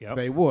someone, Yep.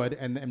 they would,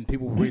 and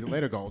people would read it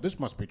later. Go, this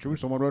must be true.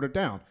 Someone wrote it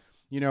down.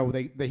 You know,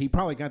 he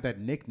probably got that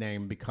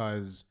nickname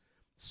because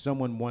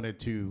someone wanted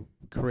to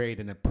create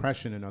an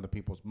impression in other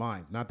people's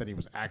minds. Not that he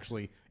was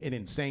actually an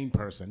insane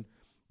person,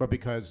 but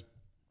because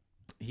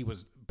he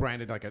was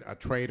branded like a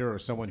traitor or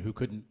someone who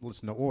couldn't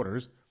listen to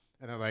orders.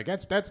 And they're like,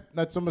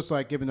 that's almost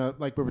like giving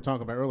like we were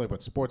talking about earlier,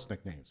 but sports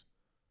nicknames.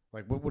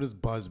 Like, what does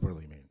buzz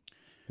really mean?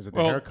 Is it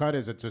the Well- haircut?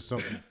 Is it just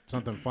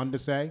something fun to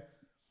say?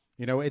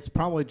 You know, it's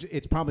probably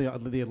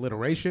the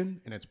alliteration,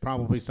 and it's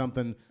probably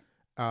something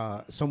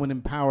someone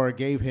in power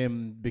gave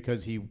him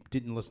because he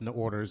didn't listen to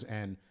orders,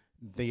 and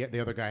the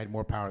other guy had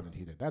more power than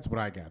he did. That's what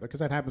I gather, because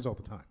that happens all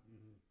the time.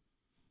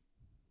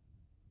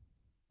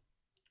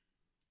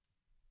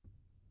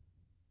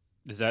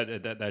 Is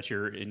that's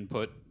your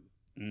input?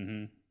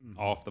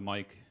 Off the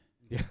mic.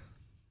 Yeah,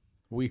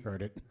 we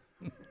heard it.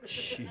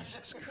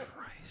 Jesus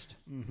Christ.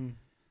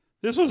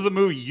 This was the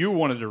movie you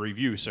wanted to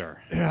review,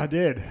 sir. Yeah, I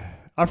did.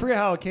 I forget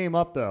how it came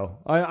up though.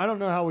 I don't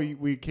know how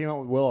we came up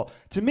with Willow.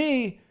 To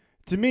me,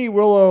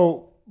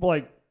 Willow,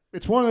 like,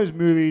 it's one of those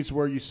movies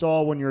where you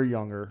saw when you're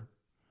younger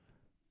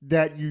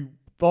that you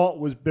thought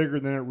was bigger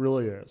than it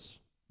really is.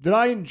 Did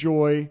I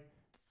enjoy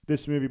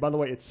this movie? By the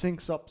way, it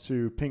syncs up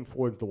to Pink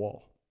Floyd's The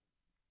Wall.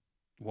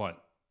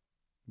 What?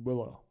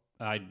 Willow.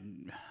 I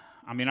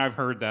mean, I've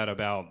heard that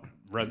about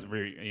Wizard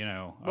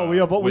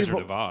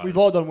of Oz. We've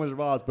all done Wizard of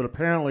Oz, but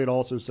apparently it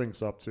also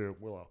syncs up to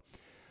Willow.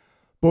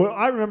 But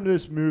I remember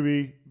this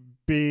movie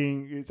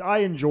I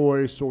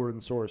enjoy sword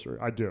and sorcery.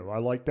 I do. I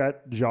like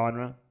that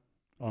genre.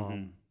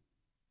 And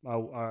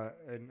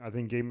I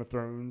think Game of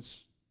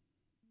Thrones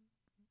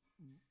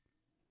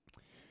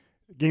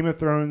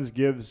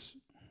gives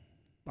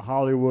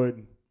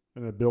Hollywood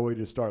an ability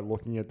to start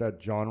looking at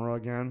that genre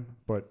again,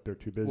 but they're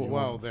too busy.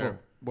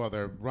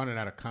 They're running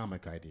out of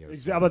comic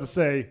ideas. I'm about to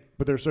say,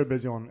 but they're so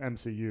busy on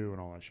MCU and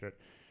all that shit.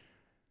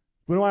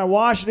 But when I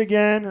watched it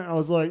again, I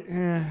was like,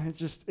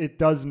 it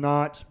does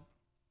not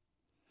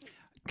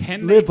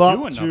Can they live do up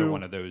another to-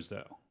 one of those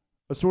though?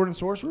 a sword and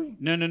sorcery.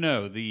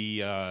 No.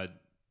 The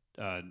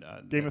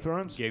Game of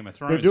Thrones. Game of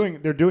Thrones.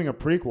 They're doing a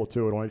prequel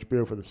to it on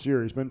HBO for the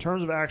series, but in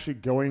terms of actually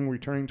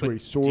returning to But a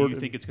sword, do you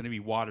think it's going to be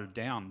watered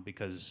down?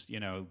 Because,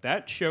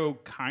 that show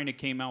kind of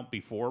came out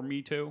before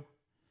Me Too.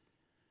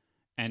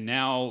 And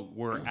now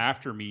we're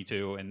after Me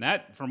Too. And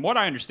that, from what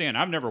I understand,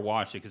 I've never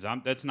watched it because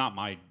that's not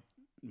my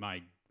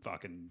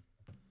fucking...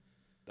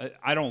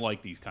 I don't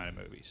like these kind of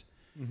movies.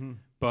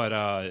 But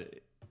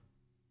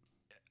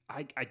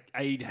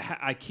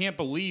I can't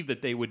believe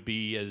that they would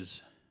be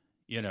as,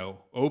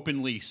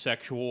 openly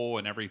sexual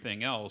and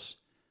everything else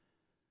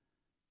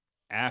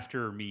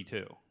after Me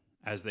Too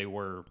as they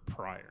were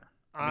prior.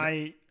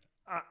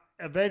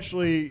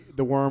 Eventually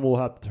the worm will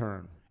have to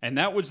turn. And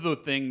that was the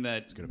thing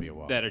that gonna be a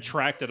while. that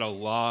attracted a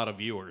lot of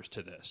viewers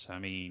to this. I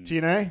mean,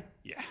 TNA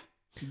yeah.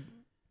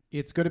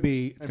 It's going to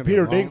be. It's and going to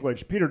Peter be a long,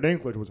 Dinklage. Peter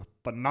Dinklage was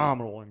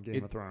phenomenal in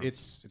Game of Thrones.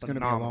 It's going to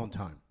be a long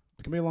time.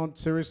 It's going to be a long.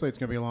 Seriously, it's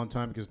going to be a long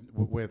time because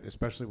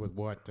especially with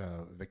what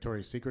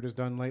Victoria's Secret has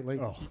done lately.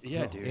 Oh,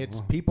 Yeah, God. dude.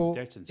 It's people.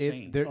 That's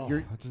insane.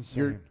 That's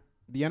insane.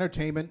 The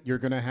entertainment. You're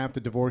going to have to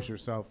divorce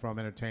yourself from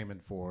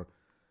entertainment for,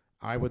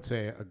 I would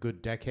say, a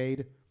good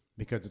decade,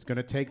 because it's going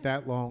to take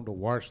that long to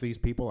wash these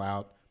people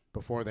out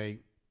before they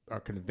are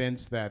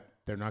convinced that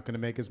they're not going to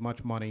make as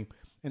much money.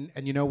 And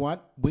you know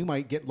what? We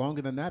might get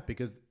longer than that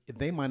because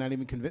they might not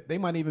even they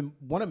might even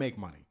want to make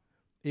money.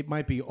 It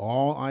might be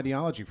all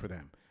ideology for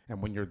them.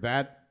 And when you're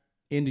that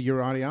into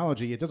your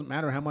ideology, it doesn't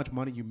matter how much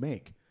money you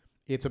make.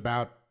 It's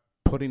about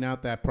putting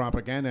out that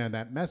propaganda and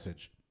that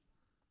message.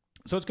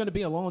 So it's going to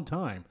be a long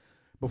time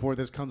before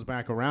this comes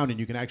back around and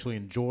you can actually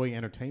enjoy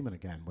entertainment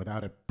again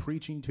without it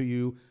preaching to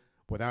you,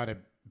 without it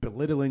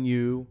belittling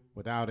you,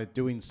 without it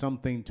doing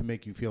something to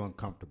make you feel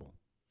uncomfortable.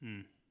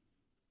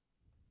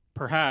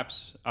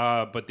 Perhaps,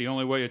 but the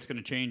only way it's going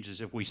to change is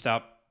if we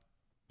stop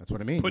That's what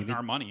I mean. putting You need-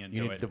 our money You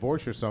into need to it.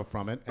 divorce yourself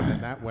from it, and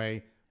then that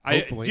way,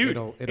 hopefully, Dude,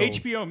 it'll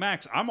HBO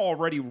Max, I'm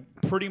already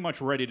pretty much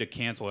ready to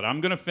cancel it.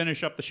 I'm going to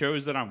finish up the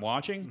shows that I'm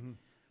watching,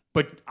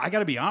 but I got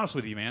to be honest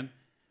with you, man.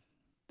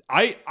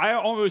 I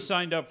almost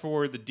signed up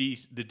for the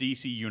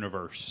DC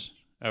universe,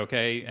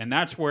 okay? And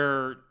that's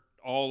where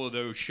all of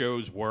those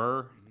shows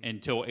were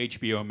until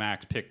HBO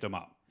Max picked them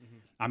up.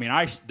 I mean,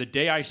 the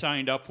day I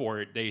signed up for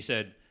it, they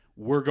said,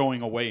 we're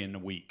going away in a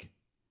week.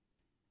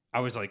 I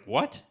was like,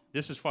 what?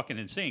 This is fucking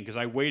insane, because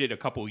I waited a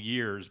couple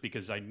years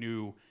because I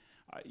knew,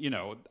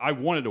 I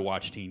wanted to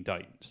watch Teen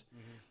Titans.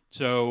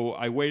 So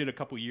I waited a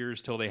couple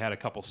years till they had a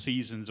couple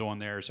seasons on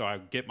there so I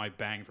would get my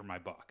bang for my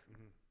buck.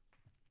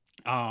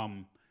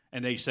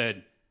 And they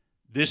said,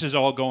 this is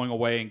all going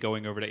away and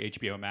going over to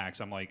HBO Max.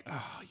 I'm like,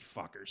 oh, you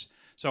fuckers.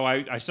 So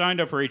I signed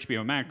up for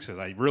HBO Max because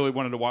I really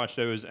wanted to watch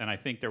those, and I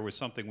think there was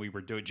something we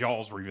were doing,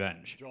 Jaws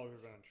Revenge.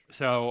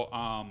 So,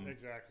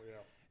 Exactly,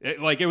 yeah.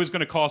 it was going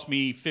to cost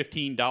me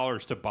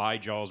 $15 to buy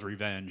Jaws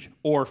Revenge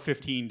or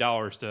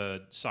 $15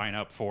 to sign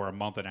up for a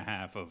month and a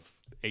half of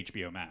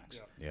HBO Max.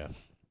 Yeah.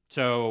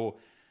 So,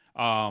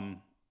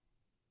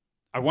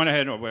 I went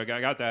ahead and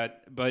I got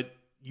that. But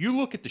you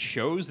look at the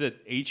shows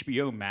that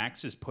HBO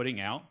Max is putting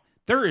out,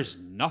 there is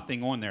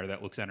nothing on there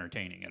that looks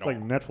entertaining at It's all.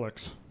 like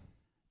Netflix.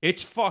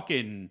 It's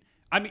fucking...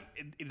 I mean,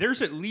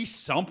 there's at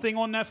least something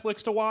on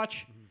Netflix to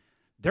watch.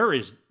 There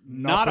is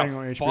not Nothing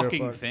on a HBO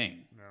fucking Max.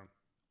 thing No.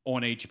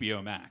 on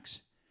HBO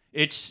Max.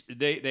 It's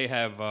they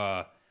have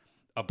a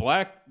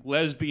black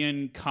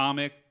lesbian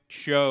comic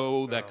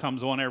show that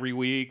comes on every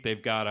week.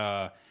 They've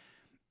got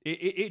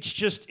it's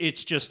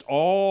just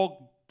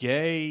all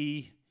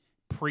gay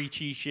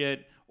preachy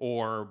shit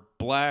or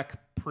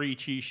black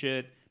preachy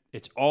shit.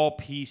 It's all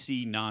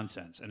PC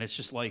nonsense, and it's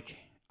just like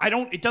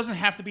it doesn't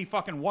have to be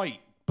fucking white,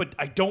 but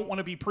I don't want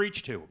to be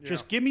preached to. Yeah.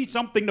 Just give me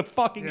something to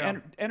fucking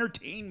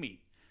entertain me.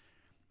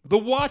 The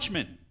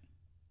Watchmen.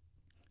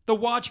 The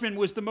Watchmen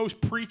was the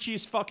most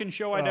preachiest fucking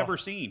show I'd ever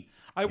seen.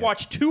 I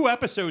watched 2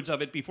 episodes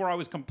of it before I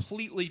was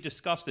completely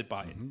disgusted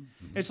by it.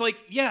 It's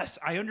like, yes,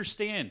 I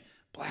understand.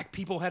 Black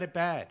people had it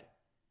bad.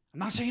 I'm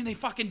not saying they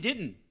fucking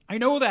didn't. I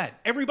know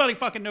that. Everybody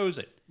fucking knows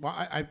it.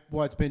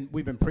 Well,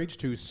 we've been preached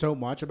to so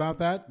much about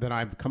that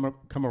I've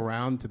come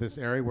around to this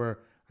area where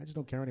I just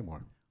don't care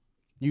anymore.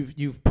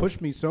 You've pushed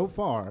me so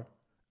far,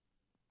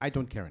 I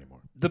don't care anymore.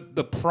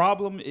 The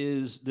problem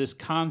is this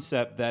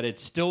concept that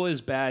it's still as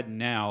bad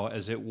now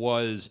as it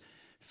was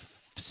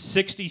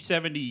 60,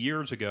 70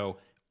 years ago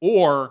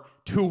or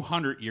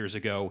 200 years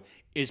ago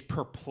is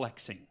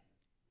perplexing.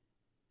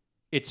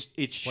 It's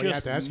just Well, you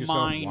have to ask yourself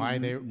why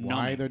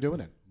mind-numbing. they're doing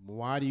it.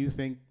 Why do you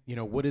think,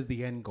 what is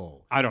the end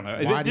goal? I don't know.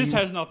 Why This do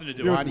you- has nothing to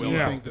do why with do you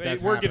Willow. think that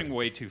that's We're happening? getting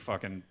way too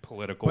fucking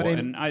political. But in-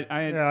 and I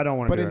I don't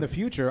want to But do in it. the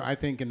future, I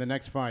think in the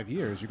next 5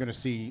 years, you're going to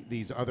see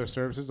these other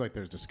services, like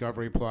there's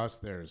Discovery Plus,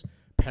 there's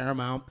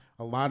Paramount.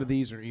 A lot of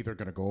these are either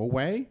going to go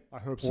away, I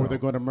hope or so. they're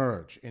going to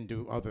merge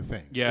into other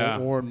things. Yeah.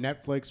 Or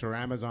Netflix or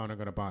Amazon are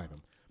going to buy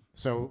them.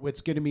 So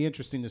it's going to be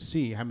interesting to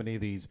see how many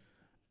of these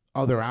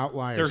other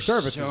outlier There's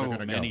services so are going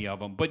to go. many of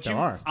them. But There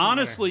are.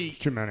 honestly, There's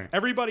too many.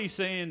 everybody's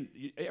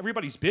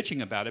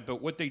bitching about it, but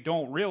what they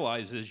don't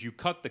realize is you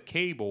cut the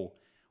cable.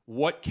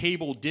 What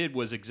cable did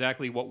was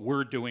exactly what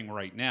we're doing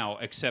right now,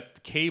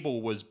 except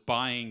cable was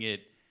buying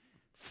it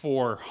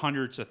for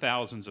hundreds of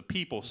thousands of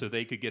people so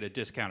they could get a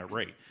discounted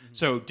rate.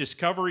 So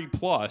Discovery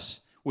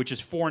Plus, which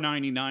is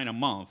 $4.99 a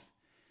month,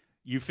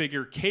 you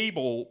figure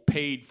cable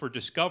paid for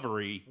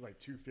Discovery, like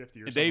 $250 or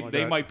something they like they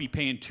that. might be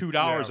paying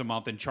 $2 a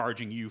month and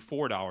charging you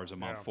 $4 a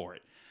month Yeah. for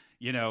it.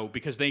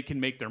 because they can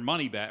make their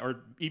money back,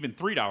 or even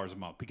 $3 a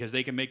month because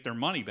they can make their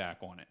money back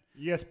on it.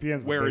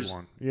 ESPN's the Whereas- big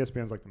one.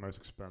 ESPN's like the most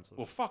expensive.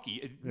 Well, fuck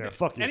you. Yeah,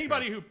 fuck ESPN.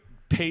 Anybody who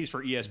pays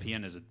for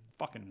ESPN is a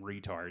fucking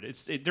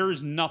retard. There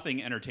is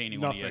nothing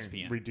entertaining Nothing on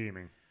ESPN.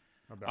 redeeming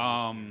about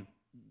ESPN.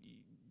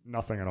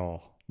 Nothing at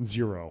all.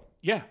 Zero.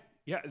 Yeah.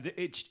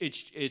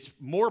 It's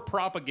more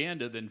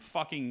propaganda than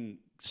fucking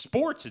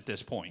sports at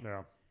this point.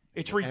 Yeah.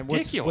 It's And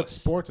ridiculous. what's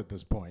sports at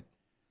this point?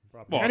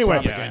 Well,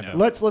 Anyway, yeah, I know.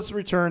 let's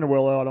return to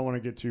Willow. I don't want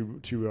to get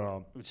too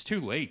It's too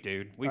late,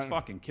 dude. We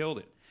fucking killed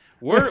it.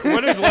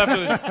 What is left of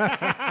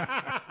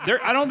there?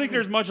 I don't think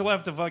there's much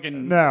left to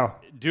fucking no.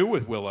 do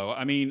with Willow.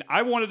 I mean,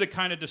 I wanted to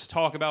kind of just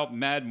talk about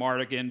Mad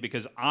Mardigan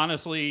because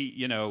honestly,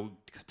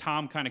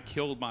 Tom kind of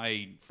killed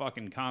my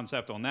fucking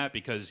concept on that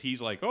because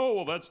he's like, oh,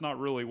 well, that's not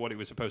really what he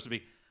was supposed to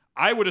be.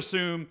 I would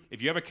assume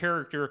if you have a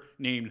character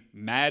named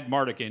Mad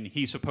Mardigan,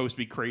 he's supposed to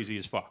be crazy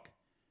as fuck.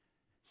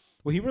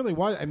 Well, he really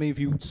was. I mean, if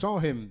you saw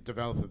him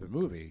develop through the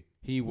movie,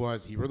 he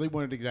really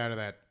wanted to get out of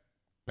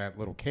that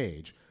little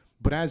cage.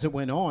 But as it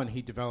went on,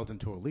 he developed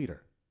into a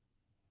leader.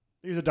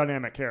 He's a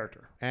dynamic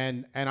character.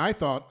 And I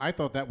thought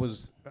that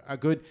was a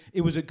good.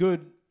 It was a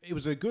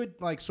good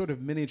like sort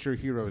of miniature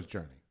hero's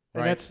journey.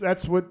 And Right?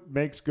 that's what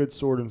makes good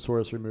sword and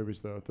sorcery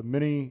movies, though. The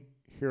mini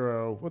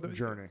hero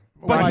journey.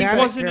 But he Dynamic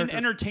wasn't an characters-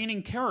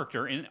 entertaining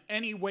character in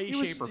any way, he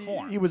was- shape, or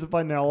form. He was a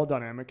vanilla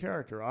dynamic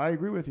character. I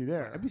agree with you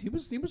there. I mean, he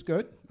was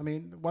good. I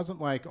mean, it wasn't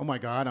like, oh my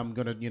God, I'm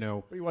gonna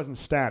But he wasn't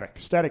static.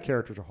 Static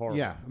characters are horrible.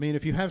 Yeah, I mean,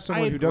 if you have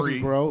someone I who doesn't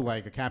agree. grow,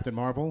 like a Captain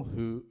Marvel,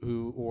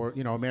 who or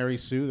a Mary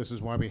Sue. This is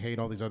why we hate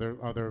all these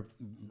other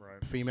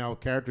female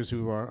characters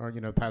who are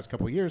the past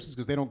couple of years, is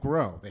because they don't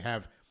grow.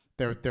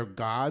 They're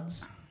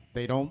gods.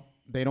 They don't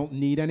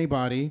need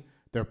anybody.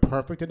 They're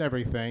perfect at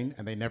everything,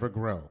 and they never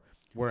grow.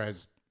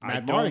 Whereas I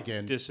Mad don't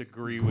Mardigan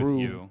disagree with grew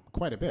you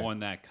quite a bit.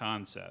 on that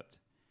concept,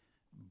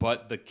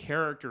 but the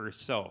character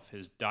itself,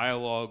 his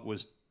dialogue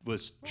was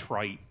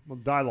trite. Well,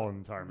 dialogue in the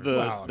entire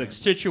movie. The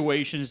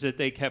situations that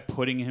they kept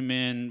putting him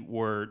in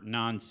were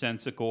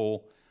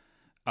nonsensical.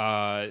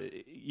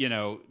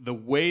 The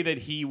way that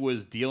he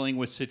was dealing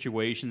with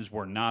situations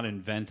were not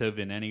inventive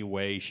in any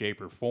way,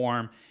 shape, or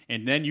form.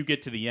 And then you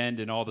get to the end,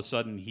 and all of a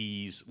sudden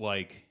he's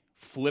like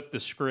flipped the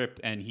script,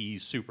 and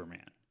he's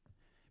Superman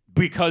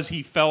because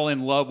he fell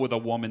in love with a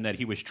woman that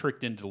he was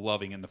tricked into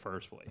loving in the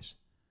first place.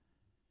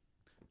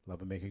 Love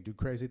and make you do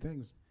crazy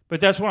things.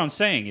 But that's what I'm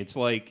saying. It's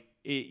like,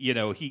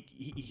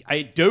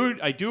 I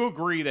do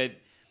agree that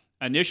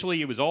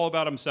initially it was all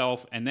about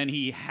himself, and then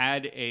he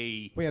had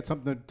a We had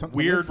something to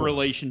weird live for.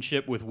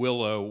 relationship with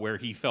Willow where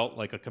he felt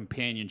like a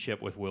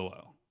companionship with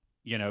Willow.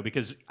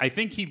 Because I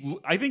think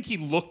he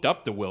looked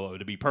up to Willow,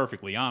 to be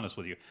perfectly honest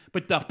with you.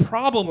 But the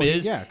problem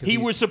is 'cause he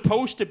was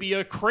supposed to be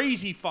a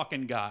crazy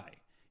fucking guy.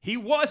 He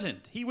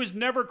wasn't. He was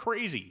never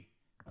crazy.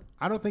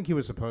 I don't think he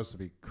was supposed to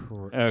be.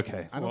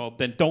 Okay. Well,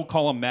 then don't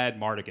call him Mad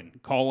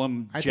Mardigan. Call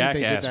him I think they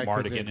did Jackass that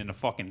 'cause Mardigan in a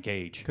fucking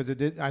cage. Because it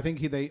did. I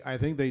think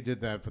they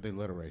did that for the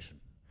alliteration.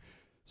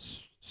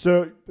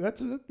 So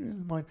that's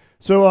mine.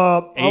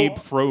 So Abe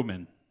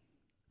Froman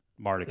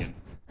Mardigan.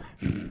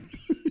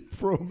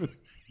 Froman.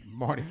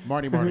 Marty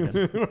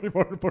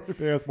Mardigan. Marty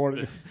Bass,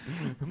 Marty.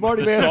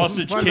 Marty The Bass.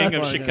 Sausage King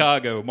of Mardigan.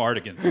 Chicago,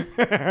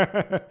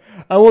 Mardigan.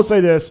 I will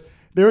say this: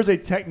 there is a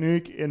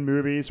technique in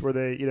movies where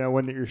they,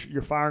 when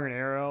you're firing an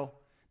arrow,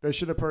 they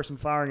show the person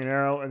firing an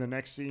arrow, and the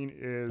next scene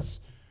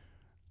is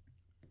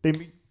they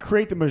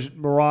create the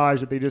mirage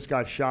that they just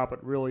got shot,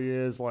 but really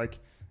is like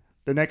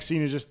the next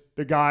scene is just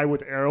the guy with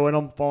the arrow in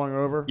him falling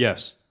over,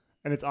 Yes.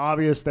 and it's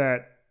obvious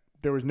that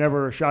there was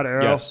never a shot of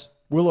arrow. Yes.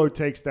 Willow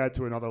takes that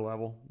to another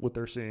level with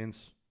their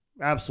scenes.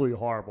 Absolutely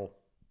horrible.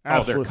 Their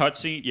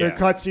cutscene? Yeah. Their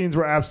cutscenes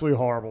were absolutely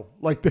horrible.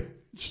 Like,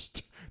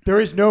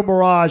 there is no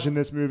mirage in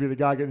this movie. The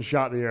guy getting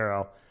shot in the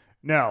arrow.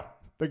 No,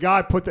 the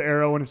guy put the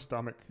arrow in his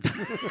stomach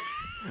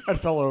and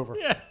fell over.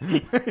 Yeah.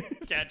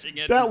 Catching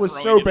it. That and was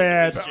throwing so it into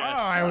bad. his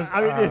chest.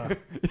 I mean,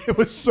 it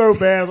was so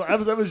bad.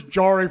 That was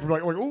jarring from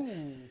like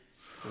ooh.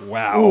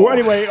 Wow. Ooh.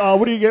 Anyway,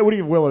 what do you get? What do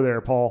you give Willow there,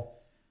 Paul?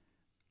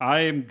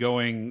 I am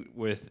going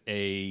with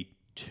a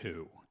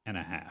 2.5.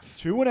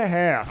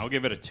 2.5. I'll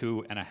give it a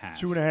 2.5.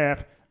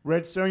 2.5.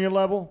 Red Sonja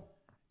level.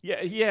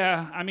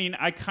 Yeah. I mean,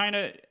 I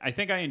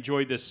think I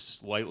enjoyed this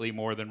slightly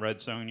more than Red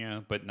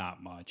Sonja, but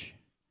not much.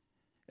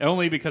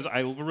 Only because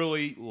I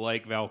really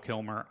like Val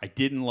Kilmer. I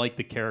didn't like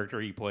the character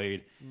he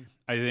played.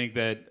 I think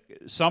that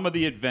some of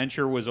the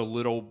adventure was a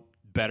little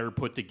better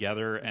put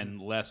together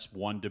and less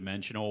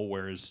one-dimensional,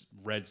 whereas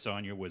Red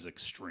Sonja was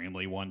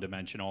extremely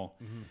one-dimensional.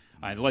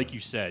 And like you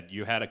said,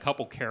 you had a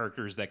couple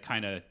characters that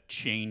kind of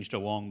changed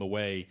along the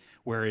way,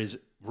 whereas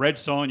Red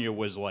Sonja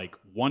was like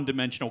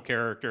one-dimensional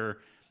character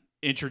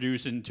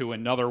introduced into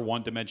another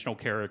one-dimensional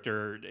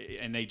character,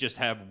 and they just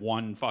have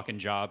one fucking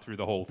job through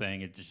the whole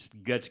thing. It just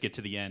let's get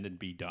to the end and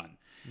be done.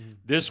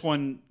 This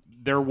one,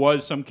 there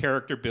was some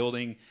character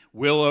building.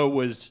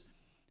 Willow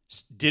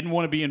didn't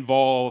want to be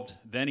involved.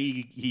 Then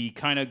he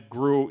kind of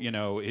grew,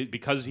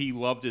 because he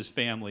loved his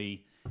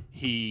family.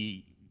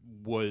 He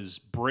was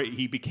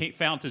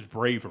found his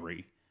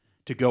bravery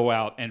to go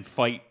out and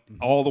fight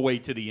all the way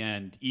to the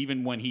end,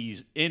 even when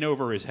he's in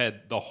over his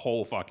head the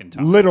whole fucking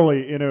time.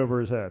 Literally in over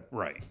his head.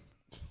 Right.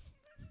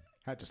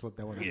 Had to slip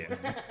that one in.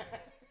 Yeah.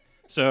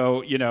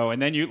 So, and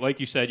then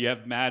like you said, you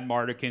have Mad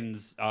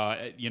Mardigan's,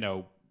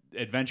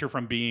 adventure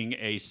from being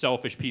a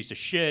selfish piece of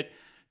shit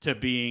to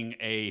being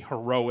a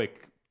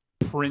heroic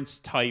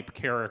prince-type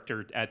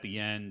character at the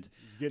end.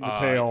 Getting the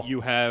tail.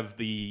 You have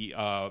the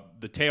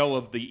tale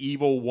of the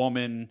evil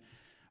woman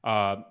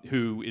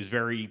who is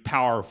very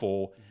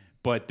powerful,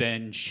 but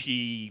then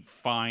she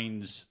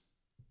finds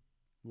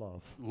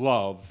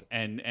love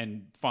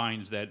and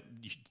finds that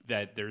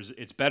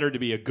it's better to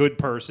be a good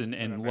person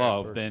in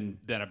love than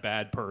a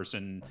bad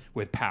person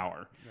with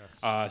power.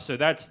 Yes. So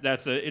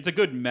it's a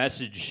good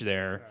message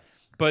there. Yes.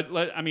 But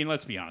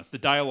let's be honest, the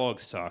dialogue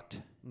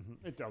sucked.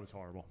 Mm-hmm. That was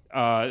horrible.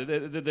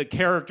 The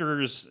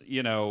characters,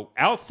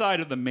 outside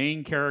of the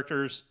main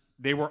characters,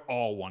 they were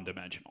all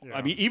one-dimensional. Yeah.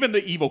 I mean, even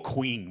the evil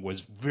queen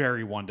was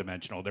very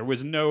one-dimensional. There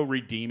was no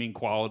redeeming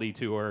quality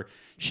to her.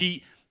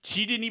 She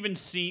didn't even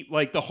see,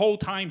 like, the whole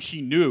time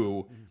she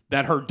knew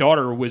that her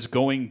daughter was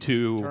going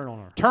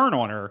to turn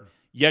on her,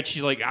 yet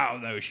she's like, oh,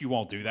 no, she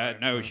won't do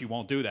that. No, she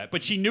won't do that.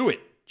 But she knew it.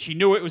 She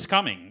knew it was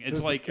coming. It's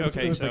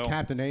it was the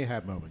Captain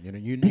Ahab moment.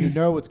 You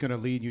know it's going to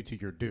lead you to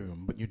your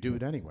doom, but you do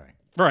it anyway.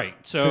 Right.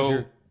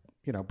 So,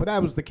 but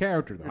that was the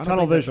character, though. I don't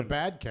think that's a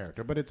bad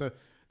character, but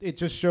it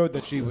just showed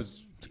that she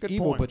was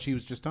evil, but she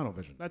was just tunnel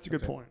vision. That's a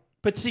good point.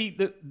 But see,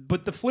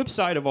 the flip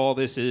side of all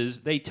this is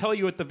they tell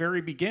you at the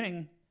very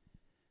beginning,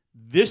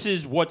 this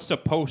is what's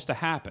supposed to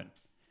happen.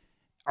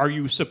 Are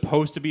you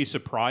supposed to be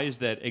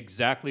surprised that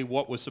exactly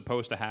what was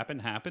supposed to happen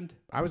happened?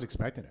 I was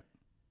expecting it.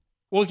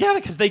 Well, yeah,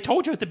 because they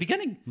told you at the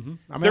beginning. Mm-hmm.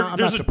 I'm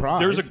not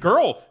surprised. There's a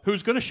girl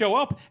who's going to show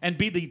up and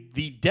be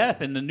the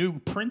death and the new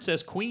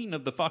princess queen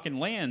of the fucking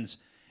lands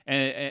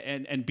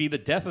and be the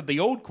death of the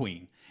old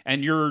queen.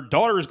 And your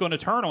daughter is going to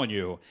turn on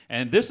you.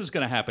 And this is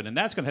going to happen. And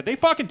that's going to happen. They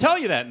fucking tell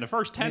you that in the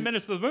first 10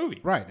 minutes of the movie.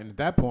 Right. And at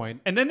that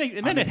point. And then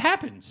it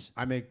happens.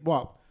 I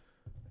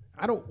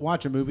don't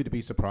watch a movie to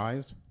be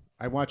surprised.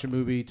 I watch a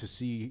movie to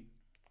see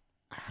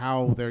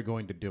how they're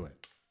going to do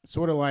it.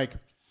 Sort of like,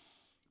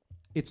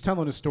 it's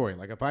telling a story.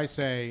 Like if I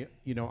say,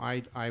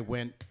 I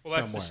went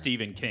somewhere. That's the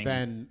Stephen King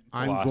then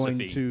philosophy. I'm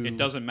going to. It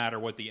doesn't matter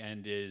what the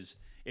end is.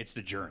 It's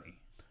the journey.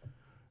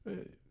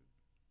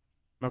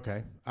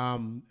 Okay.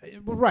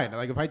 Right.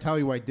 Like if I tell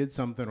you I did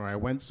something or I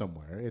went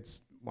somewhere,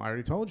 I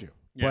already told you.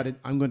 Yeah. But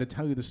I'm going to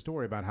tell you the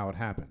story about how it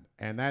happened.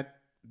 And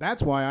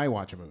that's why I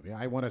watch a movie.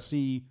 I want to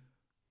see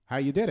how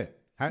you did it.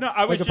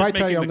 If I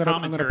tell you I'm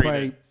going to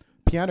play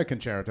piano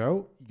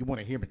concerto, you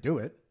want to hear me do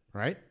it.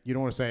 Right? You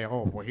don't want to say,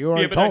 oh, well, you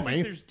already told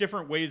me. There's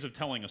different ways of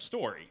telling a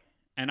story.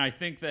 And I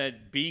think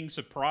that being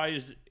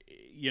surprised,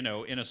 in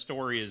a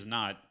story is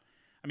not...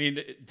 I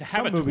mean, to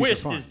have a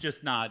twist is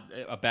just not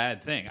a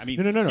bad thing. I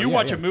mean, no, you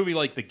watch a movie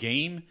like The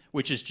Game,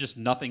 which is just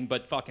nothing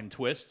but fucking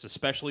twists,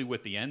 especially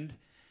with the end.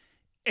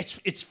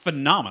 It's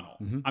phenomenal.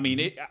 Mm-hmm. I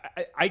mean,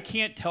 I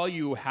can't tell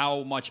you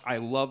how much I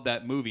love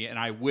that movie, and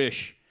I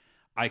wish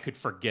I could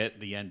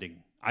forget the ending.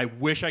 I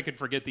wish I could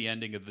forget the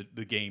ending of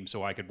the game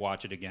so I could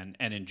watch it again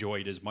and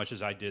enjoy it as much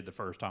as I did the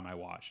first time I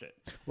watched it.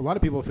 Well, a lot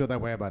of people feel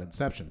that way about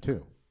Inception,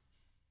 too.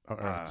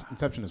 Or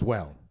Inception as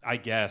well. I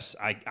guess.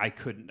 I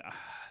couldn't...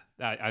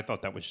 I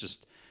thought that was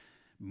just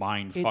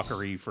mind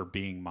fuckery for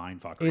being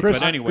mind fuckery.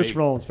 But anyway... Chris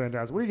Nolan's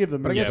fantastic. What do you give the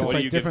movie? But I guess it's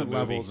like different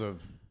levels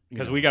of...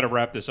 Because we got to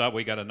wrap this up.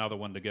 We got another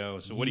one to go.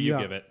 So what do you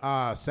give it?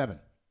 7.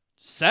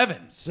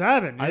 7?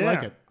 7, yeah. I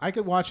like it. I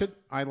could watch it.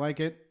 I like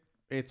it.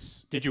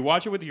 Did you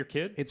watch it with your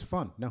kid? It's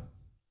fun. No.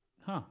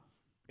 Huh.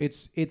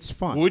 It's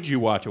fun. Would you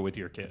watch it with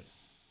your kid?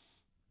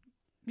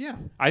 Yeah.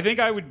 I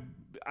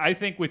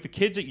think with the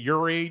kids at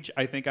your age,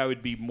 I think I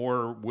would be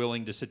more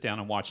willing to sit down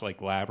and watch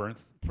like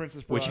Labyrinth,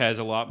 Princess Bride, which has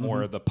a lot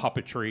more of the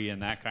puppetry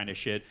and that kind of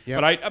shit.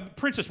 Yep. But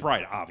Princess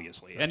Bride,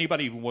 obviously.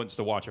 Anybody who wants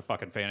to watch a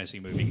fucking fantasy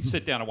movie,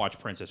 sit down and watch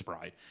Princess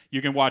Bride.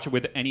 You can watch it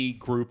with any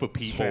group of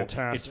people.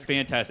 It's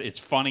fantastic. It's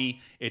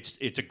funny.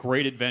 It's a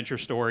great adventure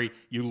story.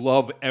 You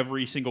love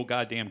every single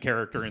goddamn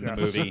character in the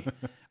movie.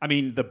 I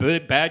mean, the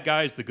bad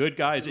guys, the good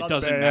guys, it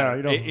doesn't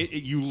matter.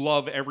 You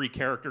love every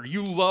character.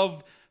 You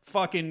love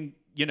fucking,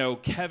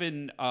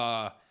 Kevin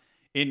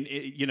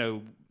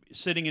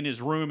sitting in his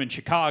room in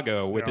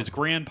Chicago with his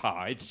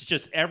grandpa. It's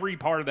just every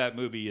part of that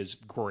movie is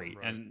great.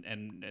 Right.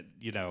 And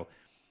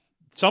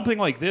something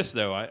like this,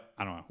 though, I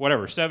don't know.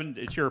 Whatever. 7,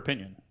 it's your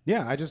opinion.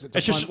 Yeah,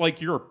 it's just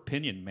like your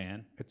opinion,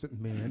 man.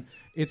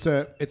 It's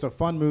a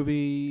fun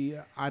movie.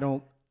 I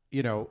don't,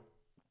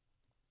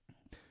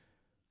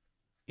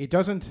 it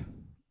doesn't,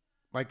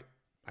 like,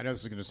 I know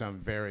this is going to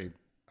sound very,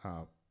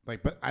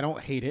 but I don't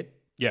hate it.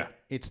 Yeah.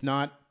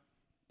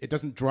 It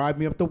doesn't drive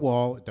me up the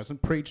wall. It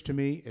doesn't preach to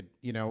me.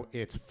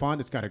 It's fun.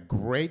 It's got a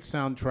great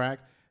soundtrack.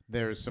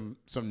 There's some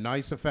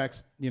nice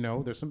effects.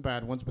 There's some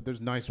bad ones, but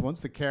there's nice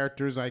ones. The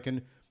characters,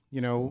 okay,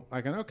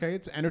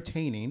 it's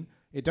entertaining.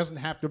 It doesn't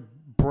have to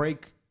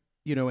break,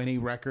 any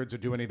records or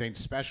do anything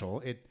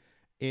special. I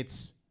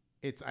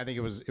think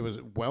it was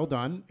well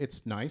done.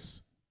 It's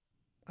nice.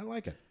 I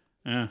like it.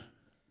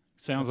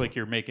 Sounds like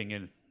you're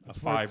making a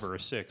 5 or a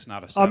 6,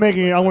 not a 7. I'm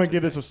making it. but I'm going that's to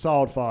give okay. this a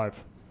solid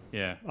 5.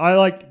 Yeah, I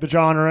like the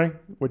genre,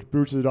 which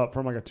boosts it up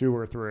from like a 2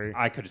 or a 3.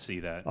 I could see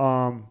that.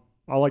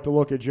 I like to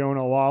look at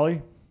Jonah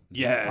Lawley.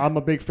 Yeah, I'm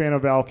a big fan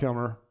of Val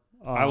Kilmer.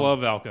 I love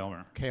Val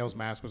Kilmer. Kale's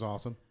mask was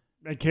awesome.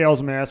 And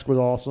Kale's mask was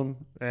awesome,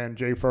 and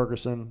Jay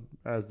Ferguson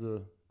as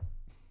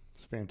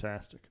it's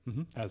fantastic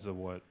As a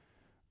what?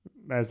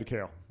 as the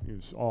Kale. He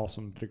was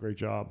awesome. Did a great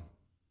job.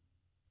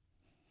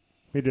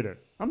 He did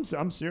it. I'm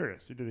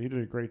serious. He did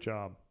a great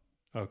job.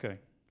 Okay.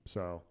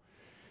 So,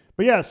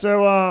 but yeah.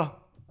 So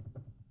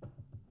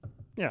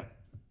yeah.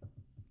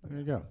 There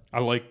you go. I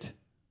liked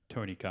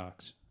Tony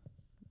Cox.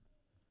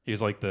 He's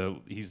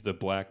the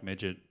black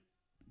midget,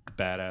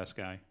 badass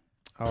guy.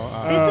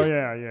 Oh,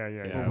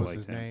 Yeah. what was like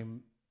his him.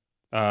 name?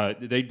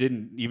 They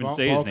didn't even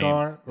say his name.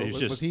 Volkar? It's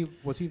Was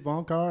just he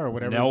Volkar or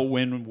whatever?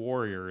 Nelwyn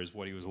Warrior is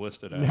what he was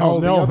listed as. Oh,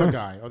 the Nelwyn. other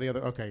guy. Oh, the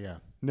other. Okay, yeah.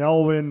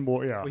 Nelvin.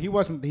 Yeah. Well, he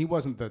wasn't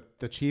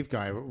the chief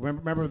guy.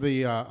 Remember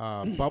the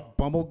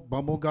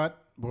Bumblegut,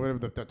 whatever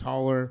the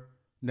taller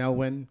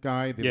Nelwyn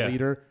guy, the Yeah.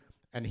 leader,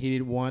 and he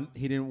didn't want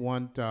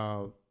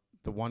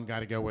the one guy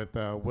to go with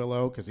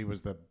Willow because he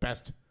was the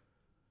best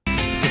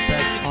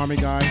army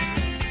guy.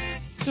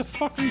 What the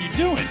fuck are you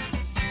doing?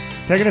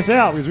 Taking us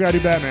out because we got to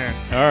do Batman.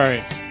 All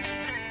right.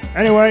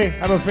 Anyway,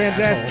 have a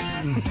fantastic.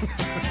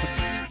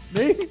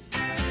 Me?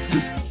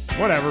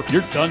 Whatever.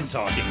 You're done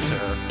talking,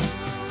 sir.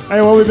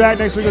 Hey, we'll be back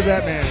next week with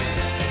Batman.